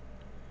again.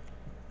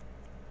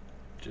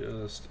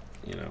 Just,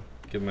 you know,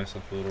 give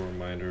myself a little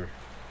reminder,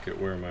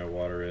 get where my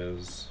water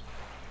is.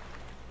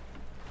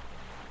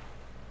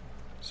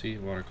 See,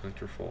 water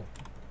collector full.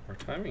 Our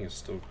timing is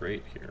still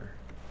great here.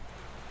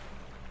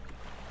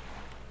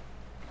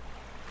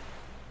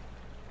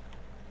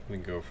 I'm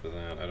gonna go for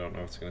that. I don't know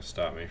if it's gonna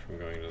stop me from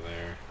going to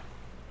there.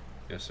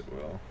 Yes, it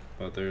will.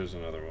 But there's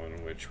another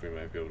one which we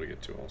might be able to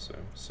get to also.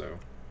 So,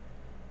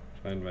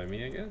 fine by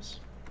me, I guess.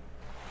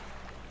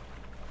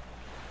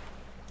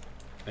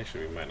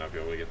 Actually, we might not be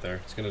able to get there.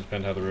 It's gonna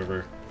depend how the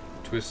river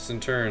twists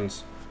and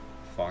turns.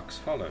 Fox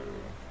Hollow.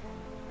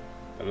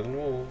 Better than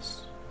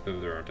wolves. Though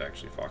there aren't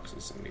actually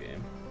foxes in the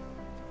game.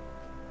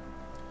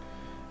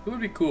 It would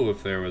be cool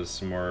if there was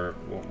some more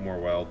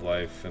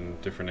wildlife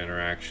and different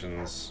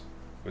interactions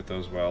with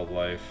those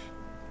wildlife.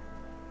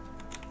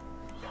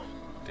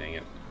 Dang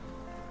it.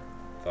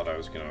 Thought I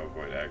was going to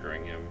avoid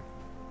aggroing him.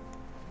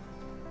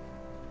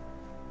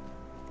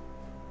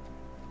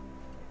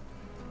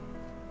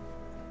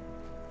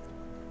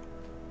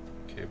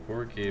 Okay,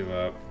 Boar gave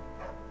up.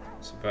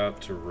 It's about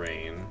to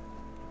rain.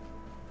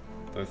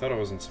 Though I thought it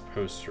wasn't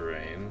supposed to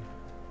rain.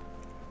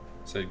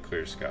 It said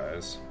clear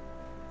skies.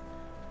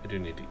 I do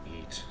need to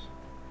eat.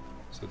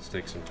 So let's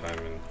take some time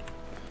and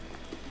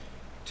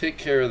take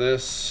care of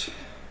this.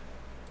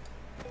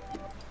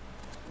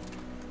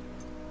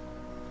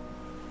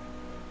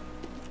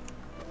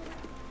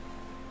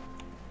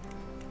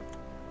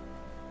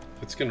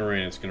 If it's gonna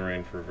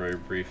rain for a very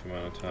brief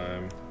amount of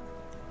time.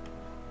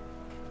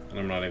 And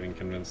I'm not even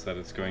convinced that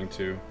it's going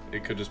to.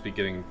 It could just be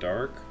getting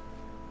dark.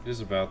 It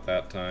is about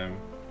that time.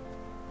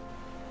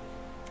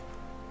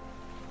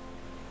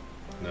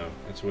 No,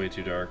 it's way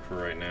too dark for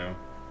right now.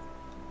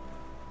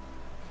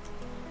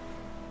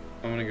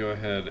 I'm gonna go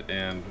ahead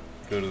and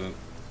go to the...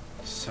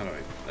 Son of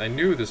a... I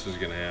knew this was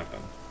gonna happen.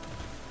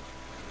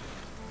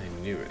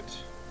 I knew it.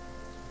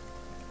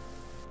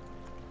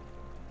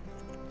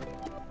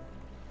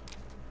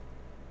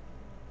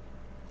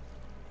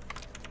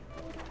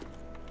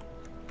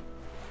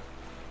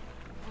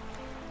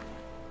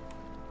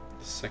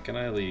 The second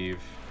I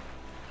leave...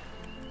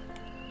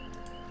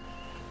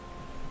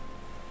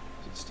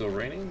 Is it still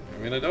raining? I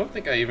mean, I don't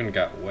think I even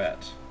got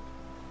wet.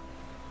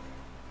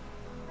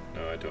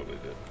 No, I totally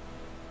did.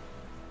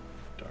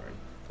 Darn,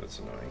 that's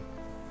annoying.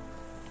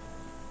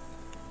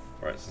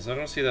 Alright, since I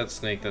don't see that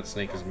snake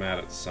is mad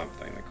at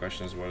something. The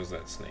question is, what is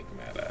that snake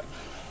mad at?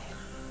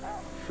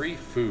 Free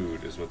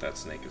food is what that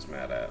snake is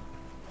mad at.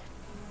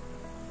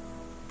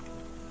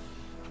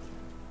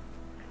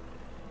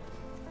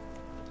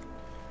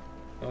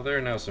 Oh, there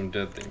are now some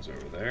dead things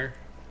over there.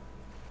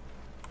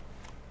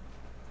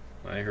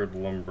 I heard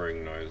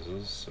lumbering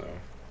noises, so...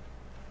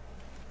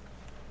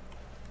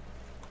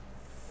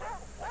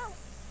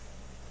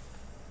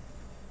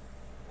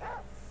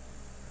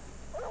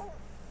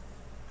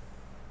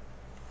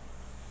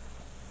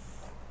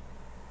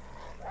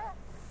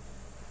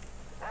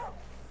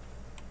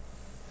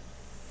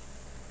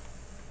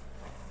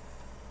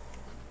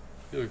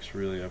 He looks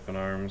really up in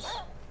arms.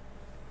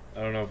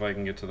 I don't know if I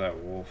can get to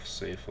that wolf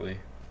safely.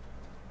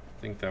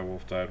 I think that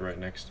wolf died right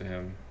next to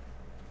him.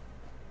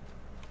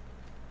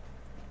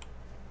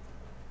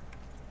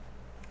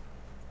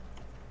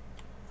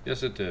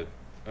 Yes, it did.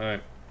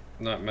 Alright,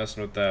 not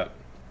messing with that.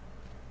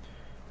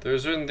 There are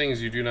certain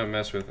things you do not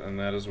mess with, and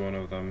that is one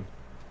of them.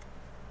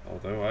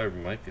 Although I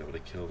might be able to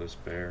kill this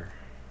bear.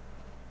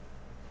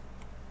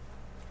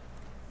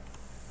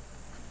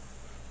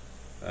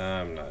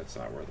 No, it's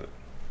not worth it.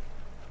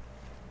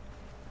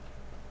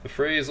 The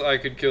phrase, I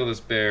could kill this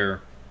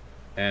bear,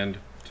 and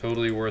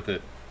totally worth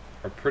it,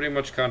 are pretty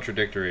much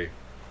contradictory.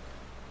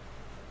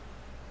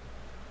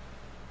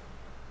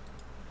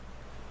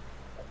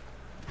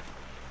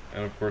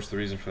 And of course the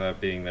reason for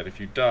that being that if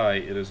you die,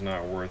 it is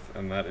not worth,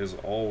 and that is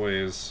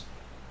always,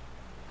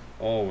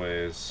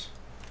 always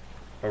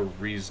a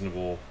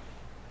reasonable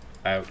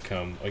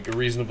outcome. Like a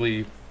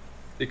reasonably,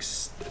 I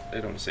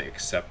don't want to say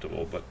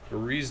acceptable, but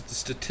a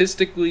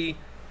statistically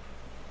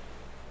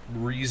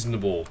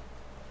reasonable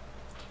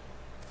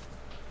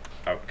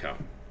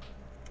outcome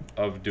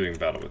of doing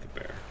battle with a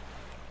bear.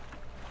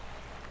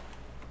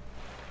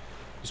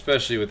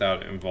 Especially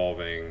without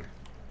involving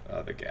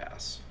the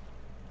gas.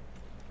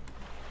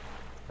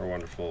 Our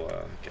wonderful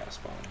gas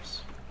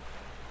bombs.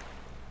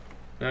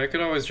 Now I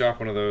could always drop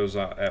one of those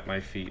at my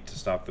feet to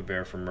stop the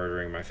bear from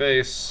murdering my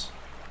face.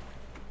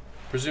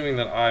 Presuming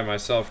that I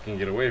myself can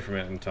get away from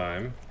it in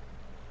time.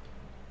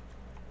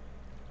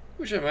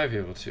 Which I might be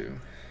able to.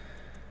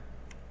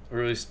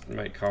 Or at least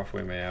might cough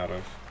way may out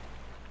of.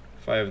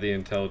 If I have the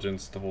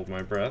intelligence to hold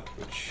my breath,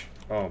 which,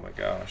 oh my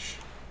gosh.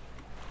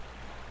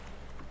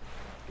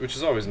 Which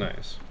is always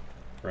nice,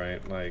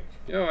 right? Like,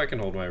 you know, I can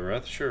hold my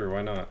breath, sure,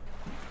 why not?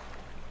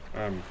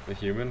 I'm a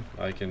human,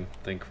 I can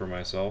think for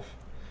myself.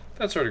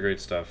 That sort of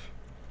great stuff.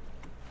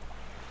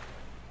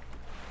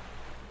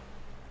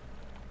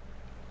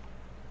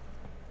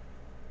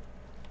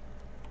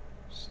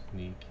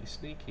 Sneaky,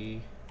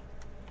 sneaky.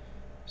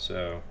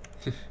 So,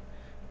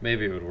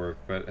 maybe it would work,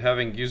 but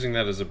using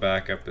that as a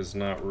backup is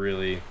not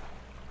really...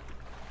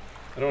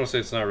 I don't want to say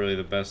it's not really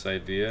the best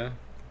idea,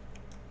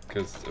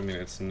 because, I mean,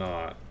 it's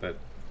not, but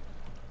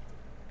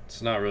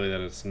it's not really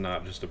that it's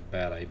not just a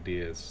bad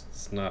idea,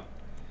 it's not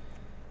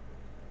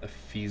a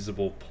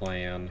feasible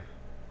plan.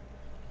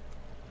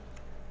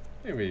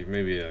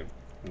 Maybe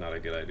not a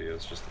good idea,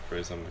 it's just the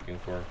phrase I'm looking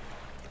for.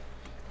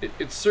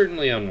 It's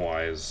certainly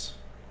unwise.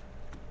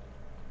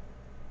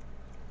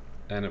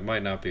 And it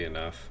might not be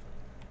enough.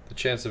 The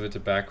chance of it to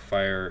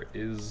backfire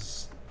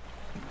is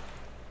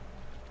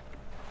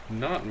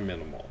not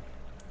minimal.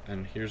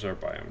 And here's our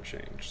biome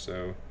change.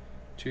 So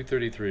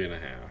 233.5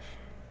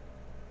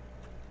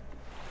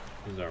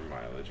 is our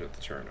mileage at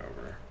the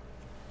turnover.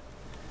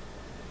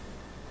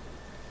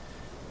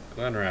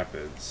 Glen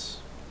Rapids.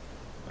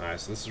 Alright,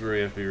 so this is where we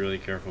have to be really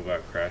careful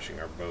about crashing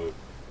our boat.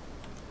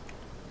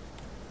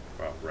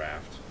 Well,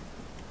 raft.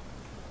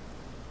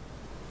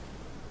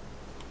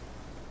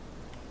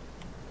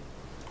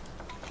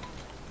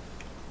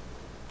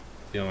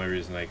 The only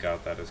reason I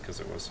got that is because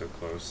it was so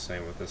close.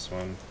 Same with this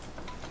one.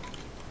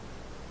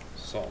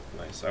 Salt,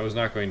 nice. I was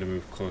not going to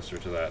move closer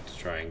to that to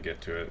try and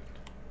get to it.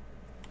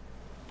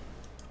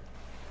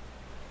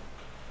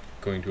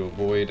 Going to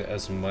avoid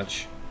as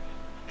much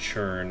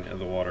churn in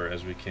the water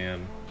as we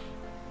can.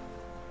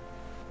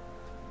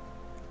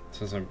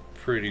 Since I'm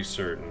pretty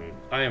certain,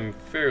 I am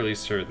fairly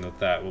certain that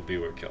that will be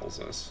what kills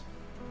us,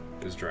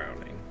 is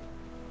drowning.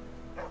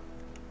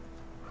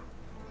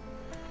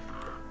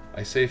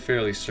 I say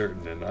fairly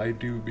certain, and I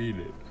do mean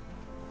it.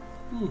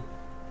 Whew.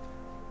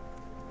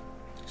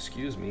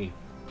 Excuse me.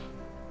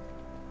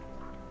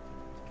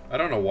 I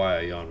don't know why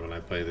I yawn when I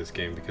play this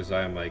game, because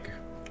I am, like,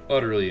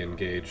 utterly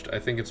engaged. I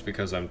think it's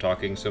because I'm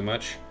talking so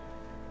much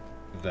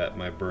that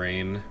my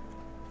brain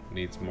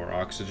needs more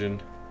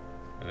oxygen,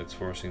 and it's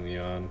forcing the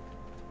yawn.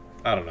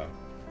 I don't know.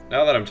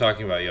 Now that I'm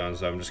talking about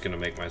yawns, I'm just gonna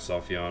make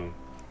myself yawn.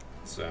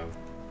 So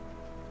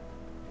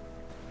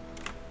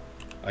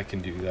I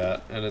can do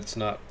that, and it's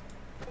not...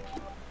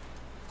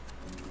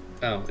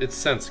 Oh, it's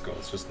sensical,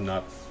 it's just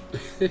not...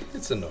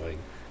 It's annoying.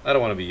 I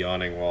don't want to be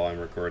yawning while I'm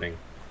recording.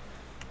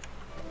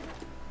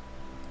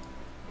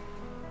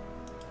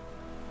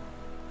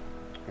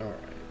 Alright.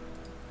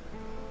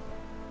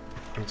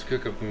 Let's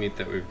cook up the meat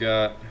that we've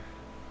got.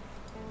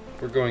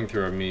 We're going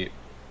through our meat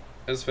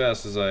as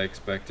fast as I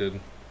expected.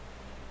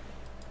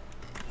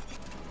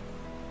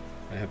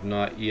 I have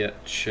not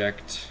yet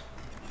checked.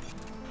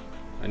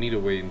 I need to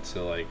wait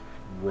until, like,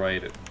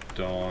 right at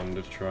dawn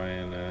to try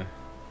and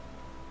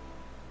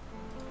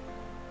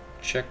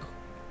check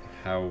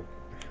how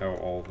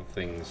all the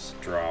things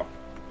drop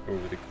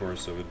over the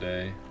course of a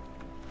day.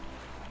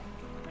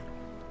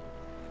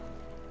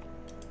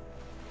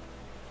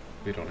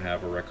 We don't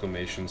have a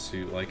reclamation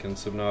suit like in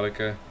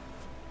Subnautica.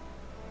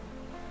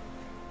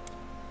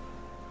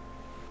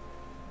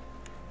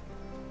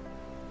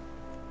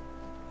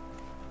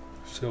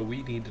 So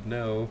we need to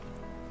know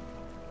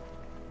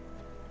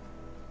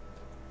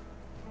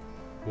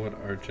what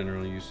our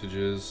general usage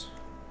is.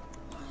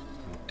 Oh,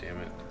 damn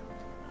it.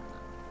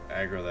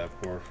 Aggro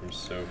that boar from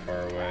so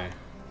far away.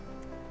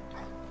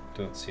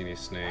 Don't see any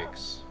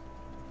snakes.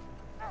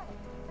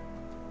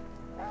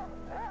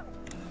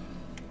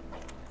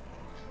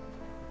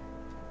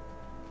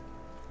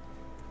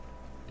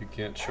 You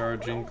can't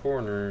charge in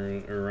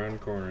corners or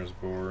around corners,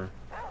 boar.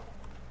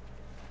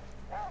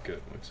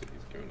 Good, looks like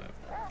he's giving up.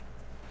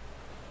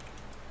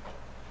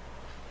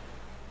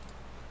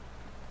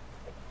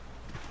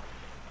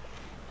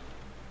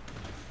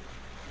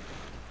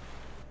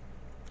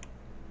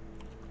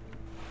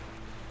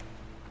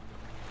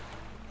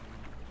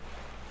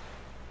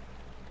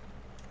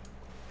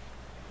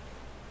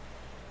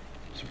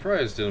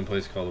 Surprised in a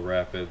place called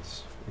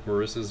Rapids.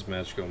 Marissa's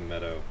Magical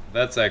Meadow.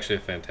 That's actually a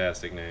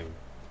fantastic name.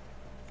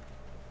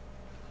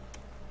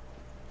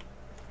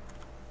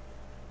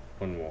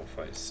 One wolf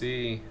I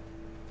see.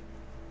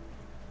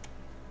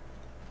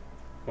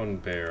 One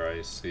bear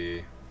I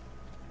see.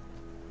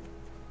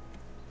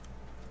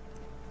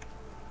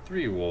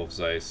 3 wolves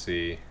I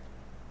see.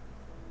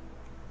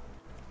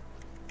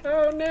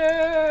 Oh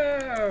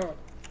no!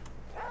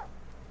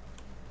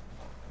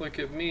 Look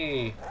at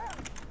me.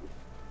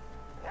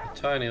 A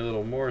tiny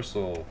little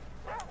morsel.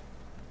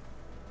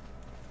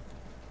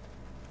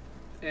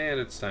 And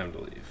it's time to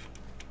leave.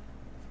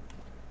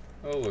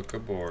 Oh look, a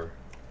boar.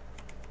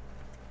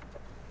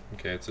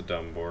 Okay, it's a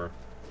dumb boar.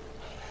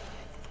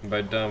 And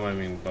by dumb I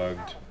mean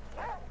bugged.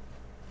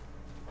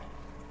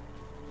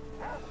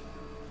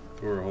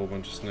 There were a whole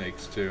bunch of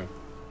snakes too.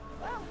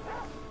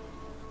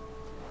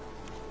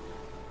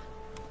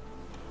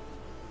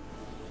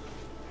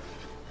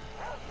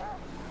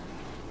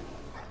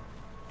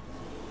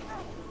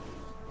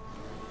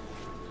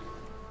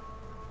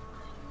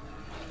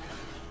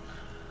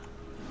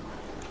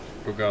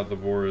 Oh god, the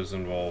boar is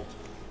involved.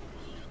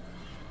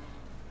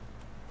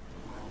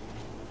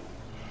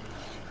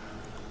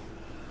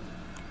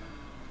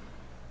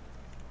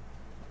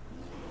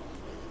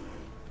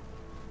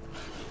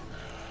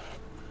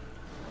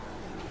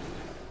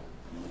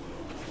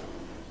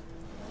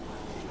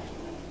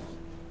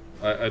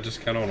 I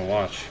just kind of want to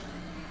watch.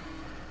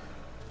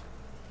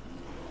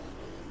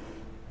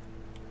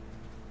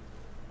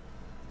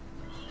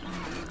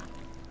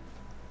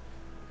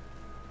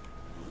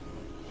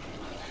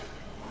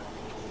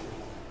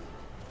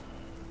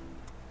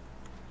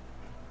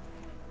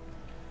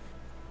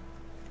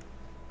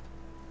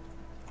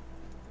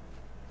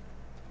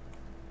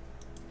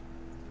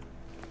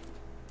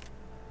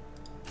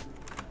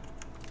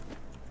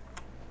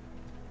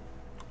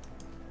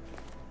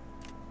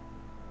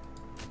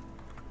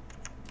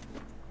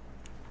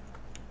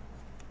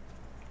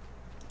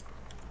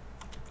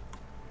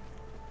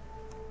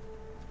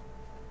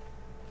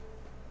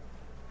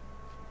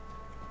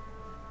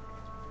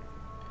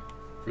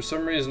 For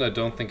some reason, I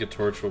don't think a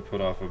torch will put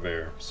off a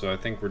bear, so I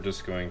think we're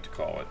just going to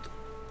call it.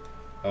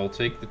 I will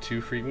take the 2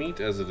 free meat,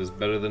 as it is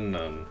better than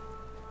none.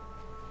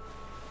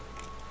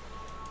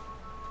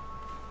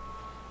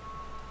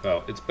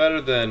 Well, it's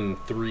better than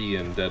 3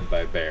 and dead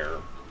by bear.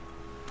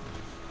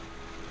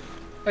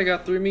 I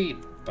got 3 meat,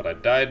 but I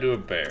died to a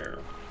bear.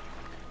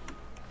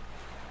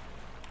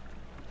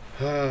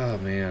 Ah,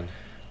 man.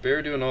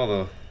 Bear doing all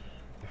the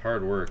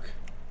hard work.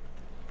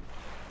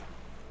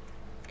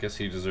 Guess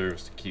he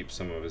deserves to keep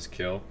some of his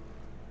kill.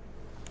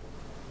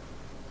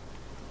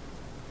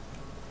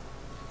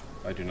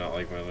 I do not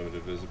like my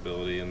limited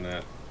visibility in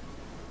that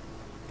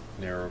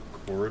narrow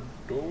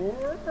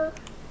corridor.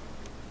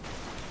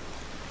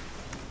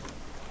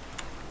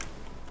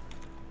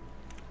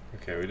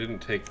 Okay, we didn't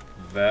take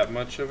that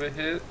much of a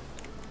hit.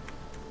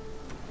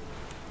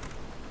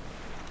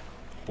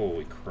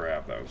 Holy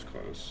crap, that was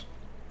close.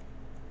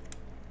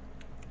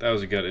 That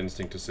was a gut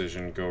instinct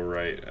decision, go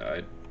right.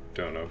 I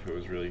don't know if it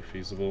was really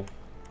feasible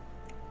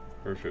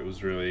or if it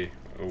was really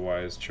a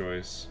wise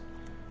choice,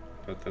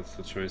 but that's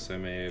the choice I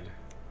made.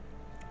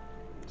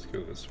 Let's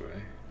go this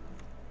way.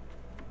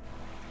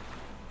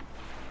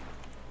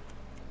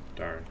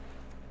 Darn.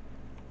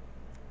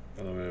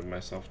 I limited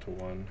myself to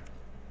 1.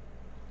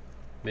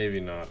 Maybe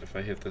not. If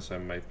I hit this, I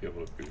might be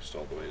able to boost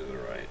all the way to the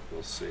right.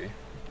 We'll see.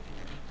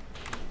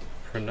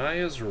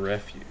 Pranaya's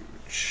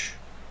Refuge.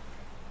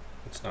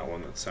 It's not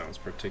one that sounds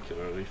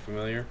particularly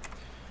familiar.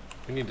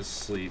 We need to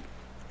sleep.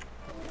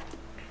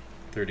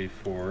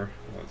 34.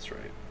 Oh, that's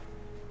right.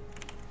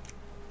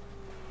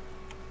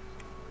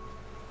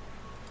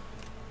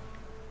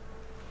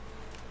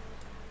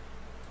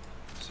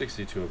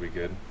 62 will be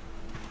good.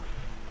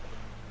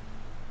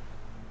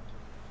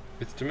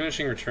 With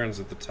diminishing returns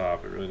at the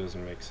top, it really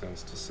doesn't make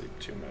sense to sleep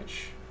too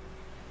much.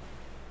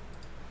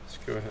 Let's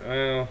go ahead.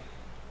 Well,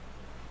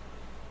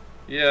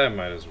 yeah, I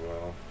might as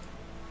well.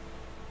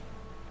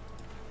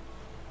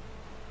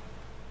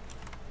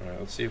 Alright,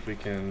 let's see if we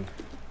can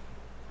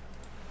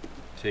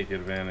take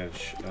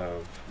advantage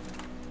of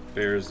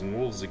bears and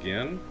wolves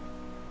again.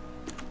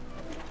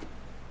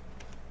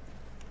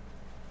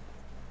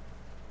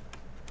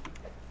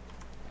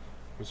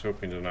 I was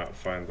hoping to not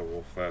find the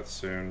wolf that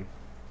soon.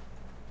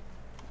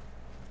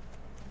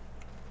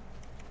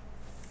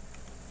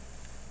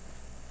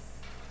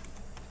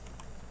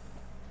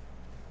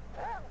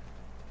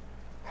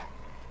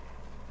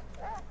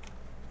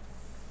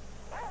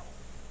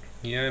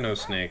 Yeah, I know,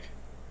 Snake.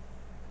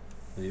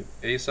 Leave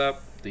Ace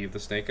up. Leave the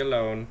snake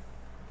alone.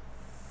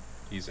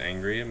 He's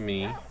angry at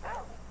me.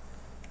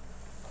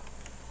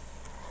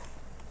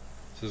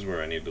 This is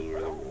where I need to lure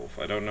the wolf.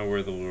 I don't know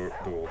where the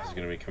wolf is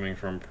going to be coming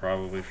from.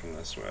 Probably from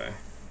this way.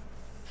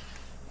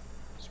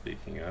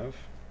 Speaking of,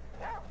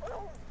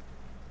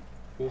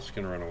 wolf's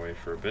going to run away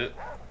for a bit.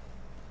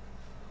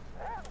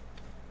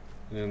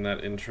 And in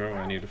that intro,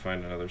 I need to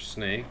find another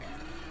snake.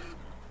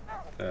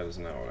 That is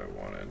not what I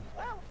wanted.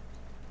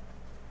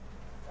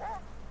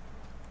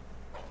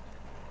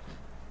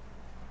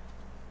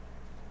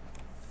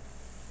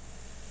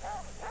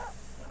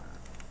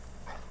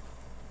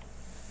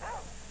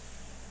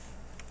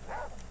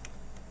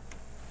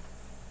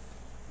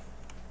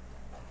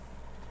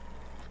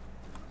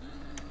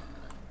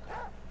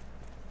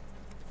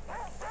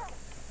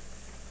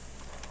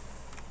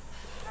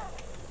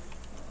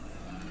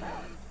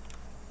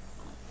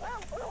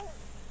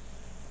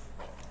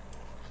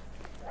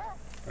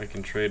 I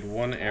can trade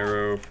 1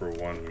 arrow for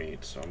 1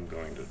 meat, so I'm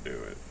going to do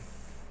it.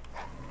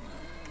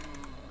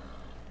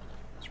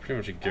 It's pretty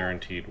much a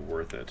guaranteed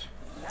worth it.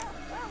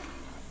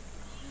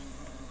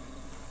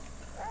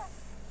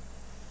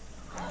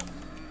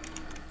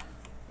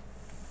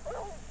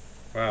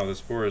 Wow,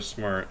 this boar is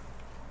smart.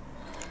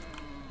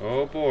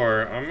 Oh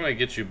boar, I'm gonna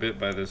get you bit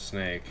by this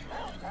snake.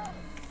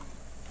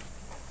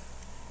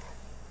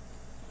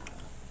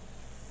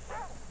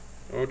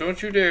 Oh,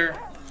 don't you dare.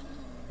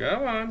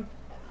 Come on.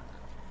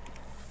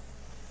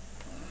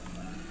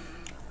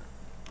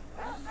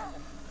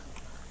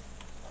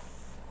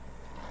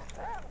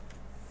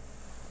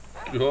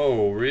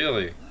 Oh,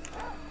 really?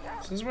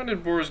 Since when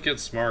did boars get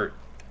smart?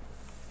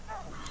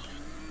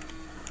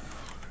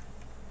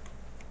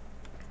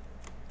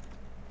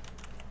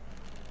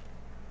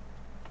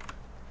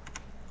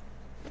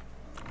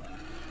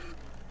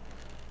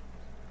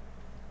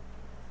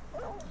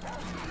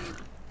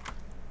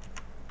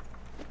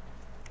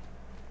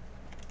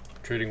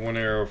 Trading 1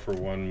 arrow for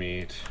 1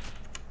 meat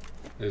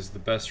is the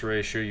best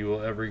ratio you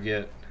will ever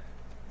get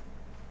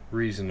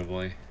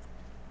reasonably.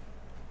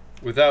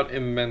 Without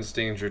immense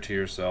danger to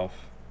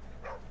yourself.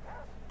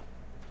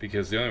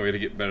 Because the only way to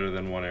get better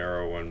than 1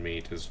 arrow, 1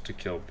 meat is to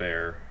kill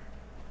bear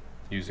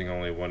using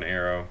only 1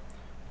 arrow,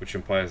 which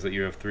implies that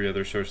you have 3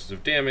 other sources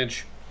of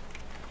damage,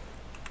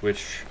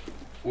 which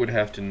would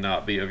have to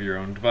not be of your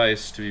own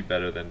device to be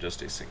better than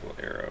just a single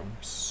arrow.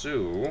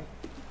 So,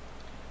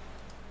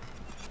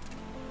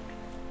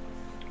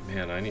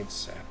 man, I need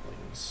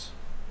saplings.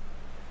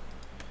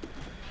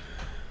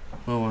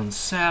 Well, on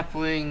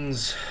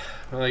saplings,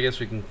 well, I guess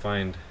we can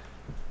find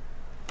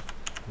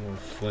more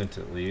flint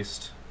at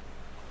least.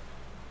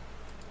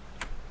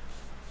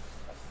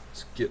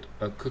 Let's get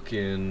a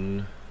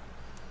cookin'.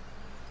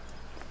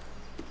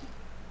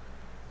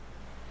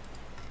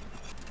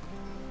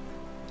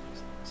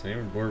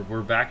 Same,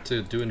 we're back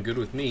to doing good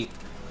with meat.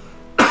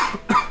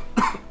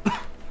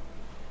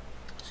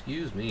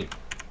 Excuse me.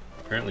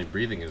 Apparently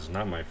breathing is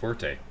not my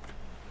forte.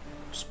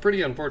 Which is a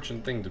pretty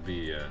unfortunate thing to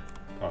be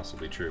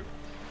possibly true.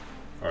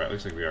 Alright,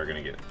 looks like we are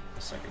going to get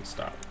a second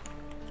stop.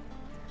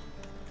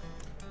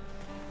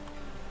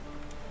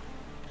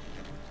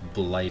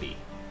 Blighty.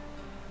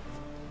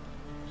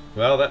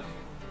 Well, that...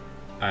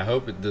 I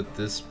hope that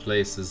this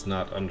place is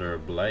not under a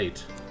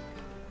blight.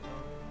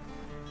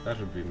 That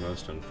would be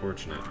most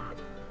unfortunate.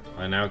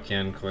 I now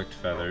can collect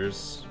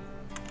feathers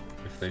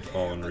if they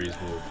fall in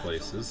reasonable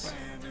places.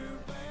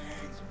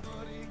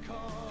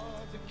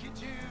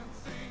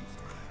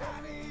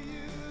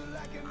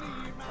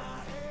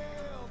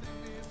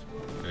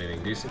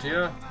 Anything decent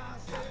here?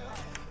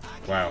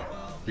 Wow.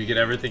 We get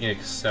everything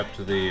except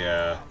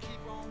the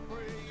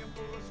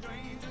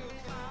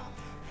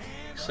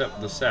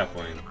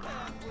sapling.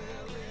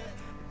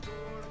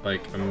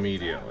 Like,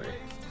 immediately.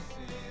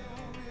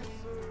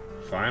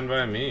 Fine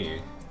by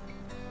me.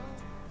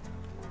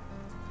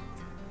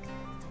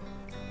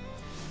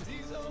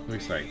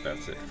 Looks like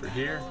that's it for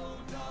here.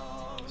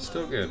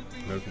 Still good.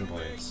 No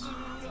complaints.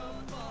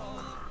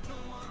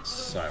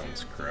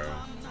 Silence crow.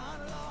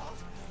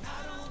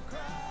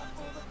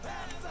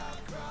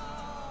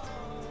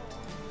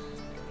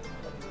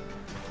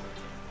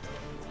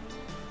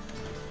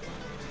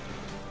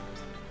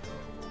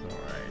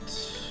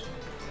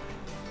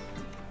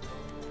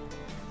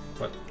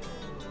 What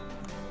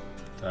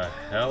the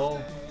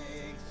hell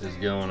is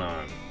going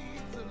on?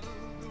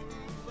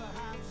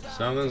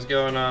 Something's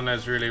going on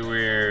that's really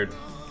weird.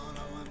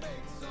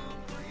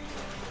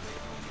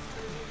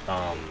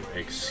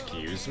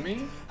 Excuse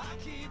me?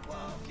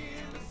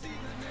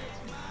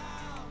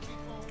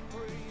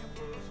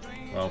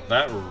 Well,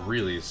 that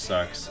really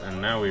sucks,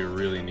 and now we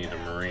really need a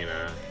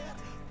marina.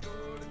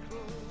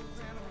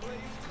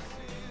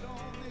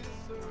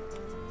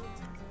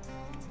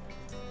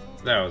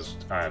 That was...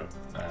 I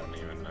don't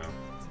even know.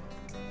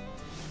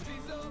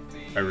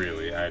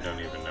 I don't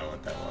even know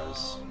what that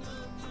was.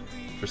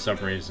 For some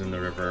reason, the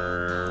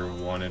river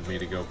wanted me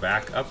to go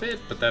back up it,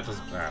 but that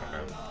doesn't... I don't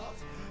know.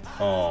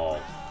 Oh,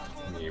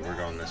 yeah, we're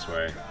going this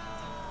way.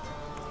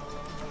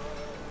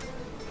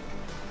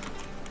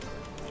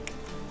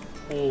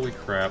 Holy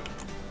crap.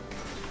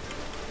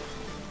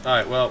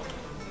 Alright, well,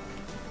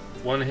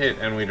 1 hit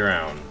and we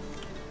drown.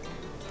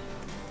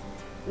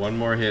 1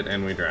 more hit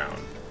and we drown.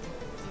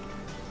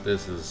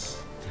 This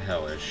is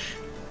hellish.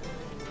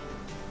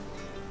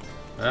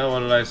 Well, what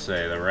did I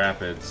say? The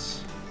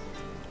rapids.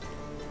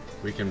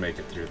 We can make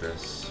it through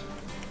this.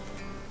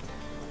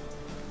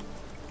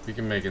 We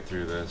can make it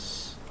through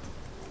this.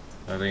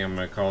 I think I'm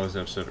going to call this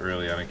episode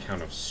early on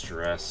account of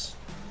stress.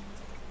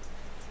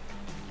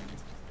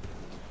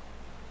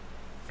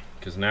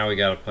 Because now we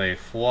got to play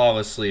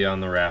flawlessly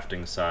on the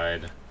rafting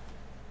side.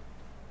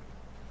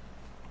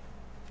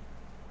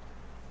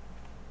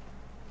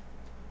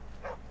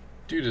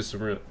 Dude is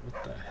some real...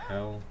 What the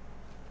hell?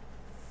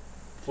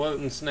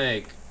 Floating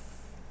snake.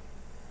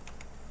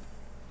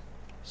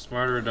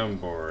 Smart or dumb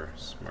boar?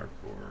 Smart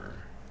boar.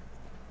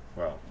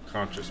 Well,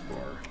 conscious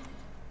boar.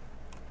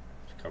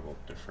 There's a couple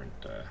different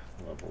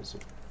levels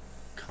of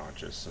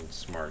conscious and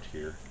smart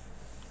here.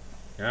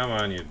 Come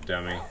on, you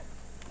dummy.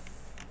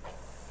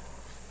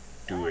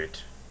 Do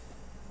it.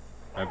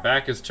 My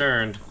back is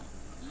turned.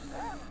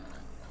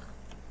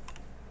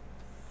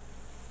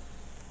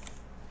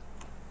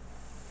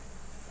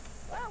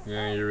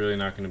 Yeah, you're really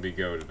not going to be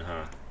goated,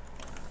 huh?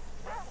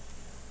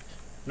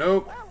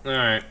 Nope.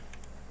 Alright.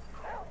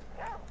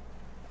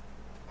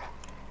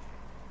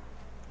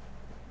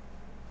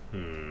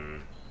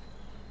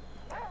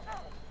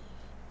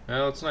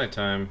 Well, it's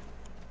nighttime.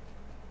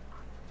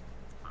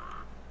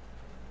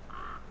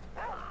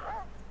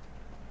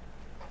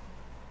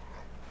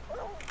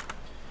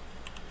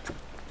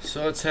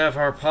 So let's have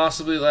our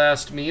possibly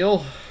last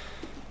meal.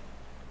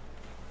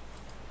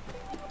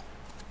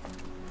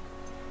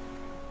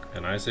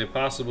 And I say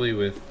possibly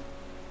with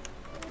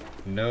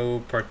no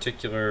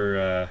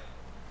particular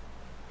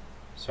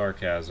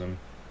sarcasm.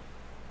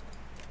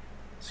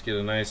 Let's get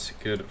a nice,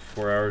 good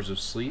 4 hours of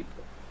sleep.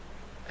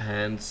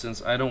 And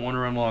since I don't want to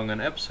run long on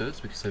episodes,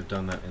 because I've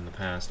done that in the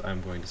past,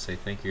 I'm going to say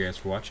thank you guys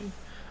for watching.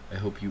 I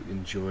hope you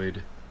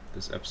enjoyed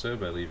this episode.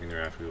 By leaving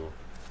there after, we'll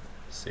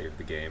save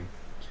the game.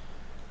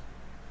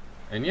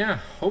 And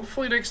yeah,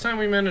 hopefully next time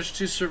we manage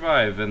to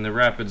survive and the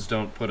rapids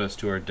don't put us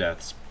to our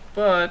deaths.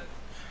 But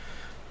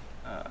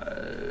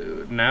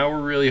now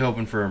we're really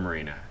hoping for a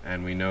marina,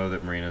 and we know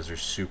that marinas are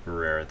super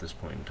rare at this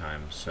point in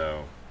time,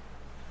 so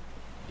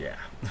yeah.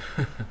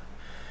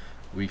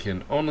 We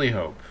can only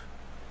hope.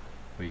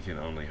 We can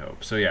only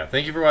hope. So yeah,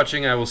 thank you for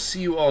watching. I will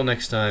see you all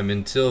next time.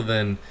 Until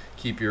then,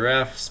 keep your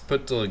rafts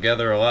put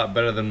together a lot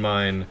better than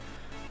mine,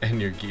 and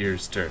your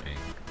gears turning.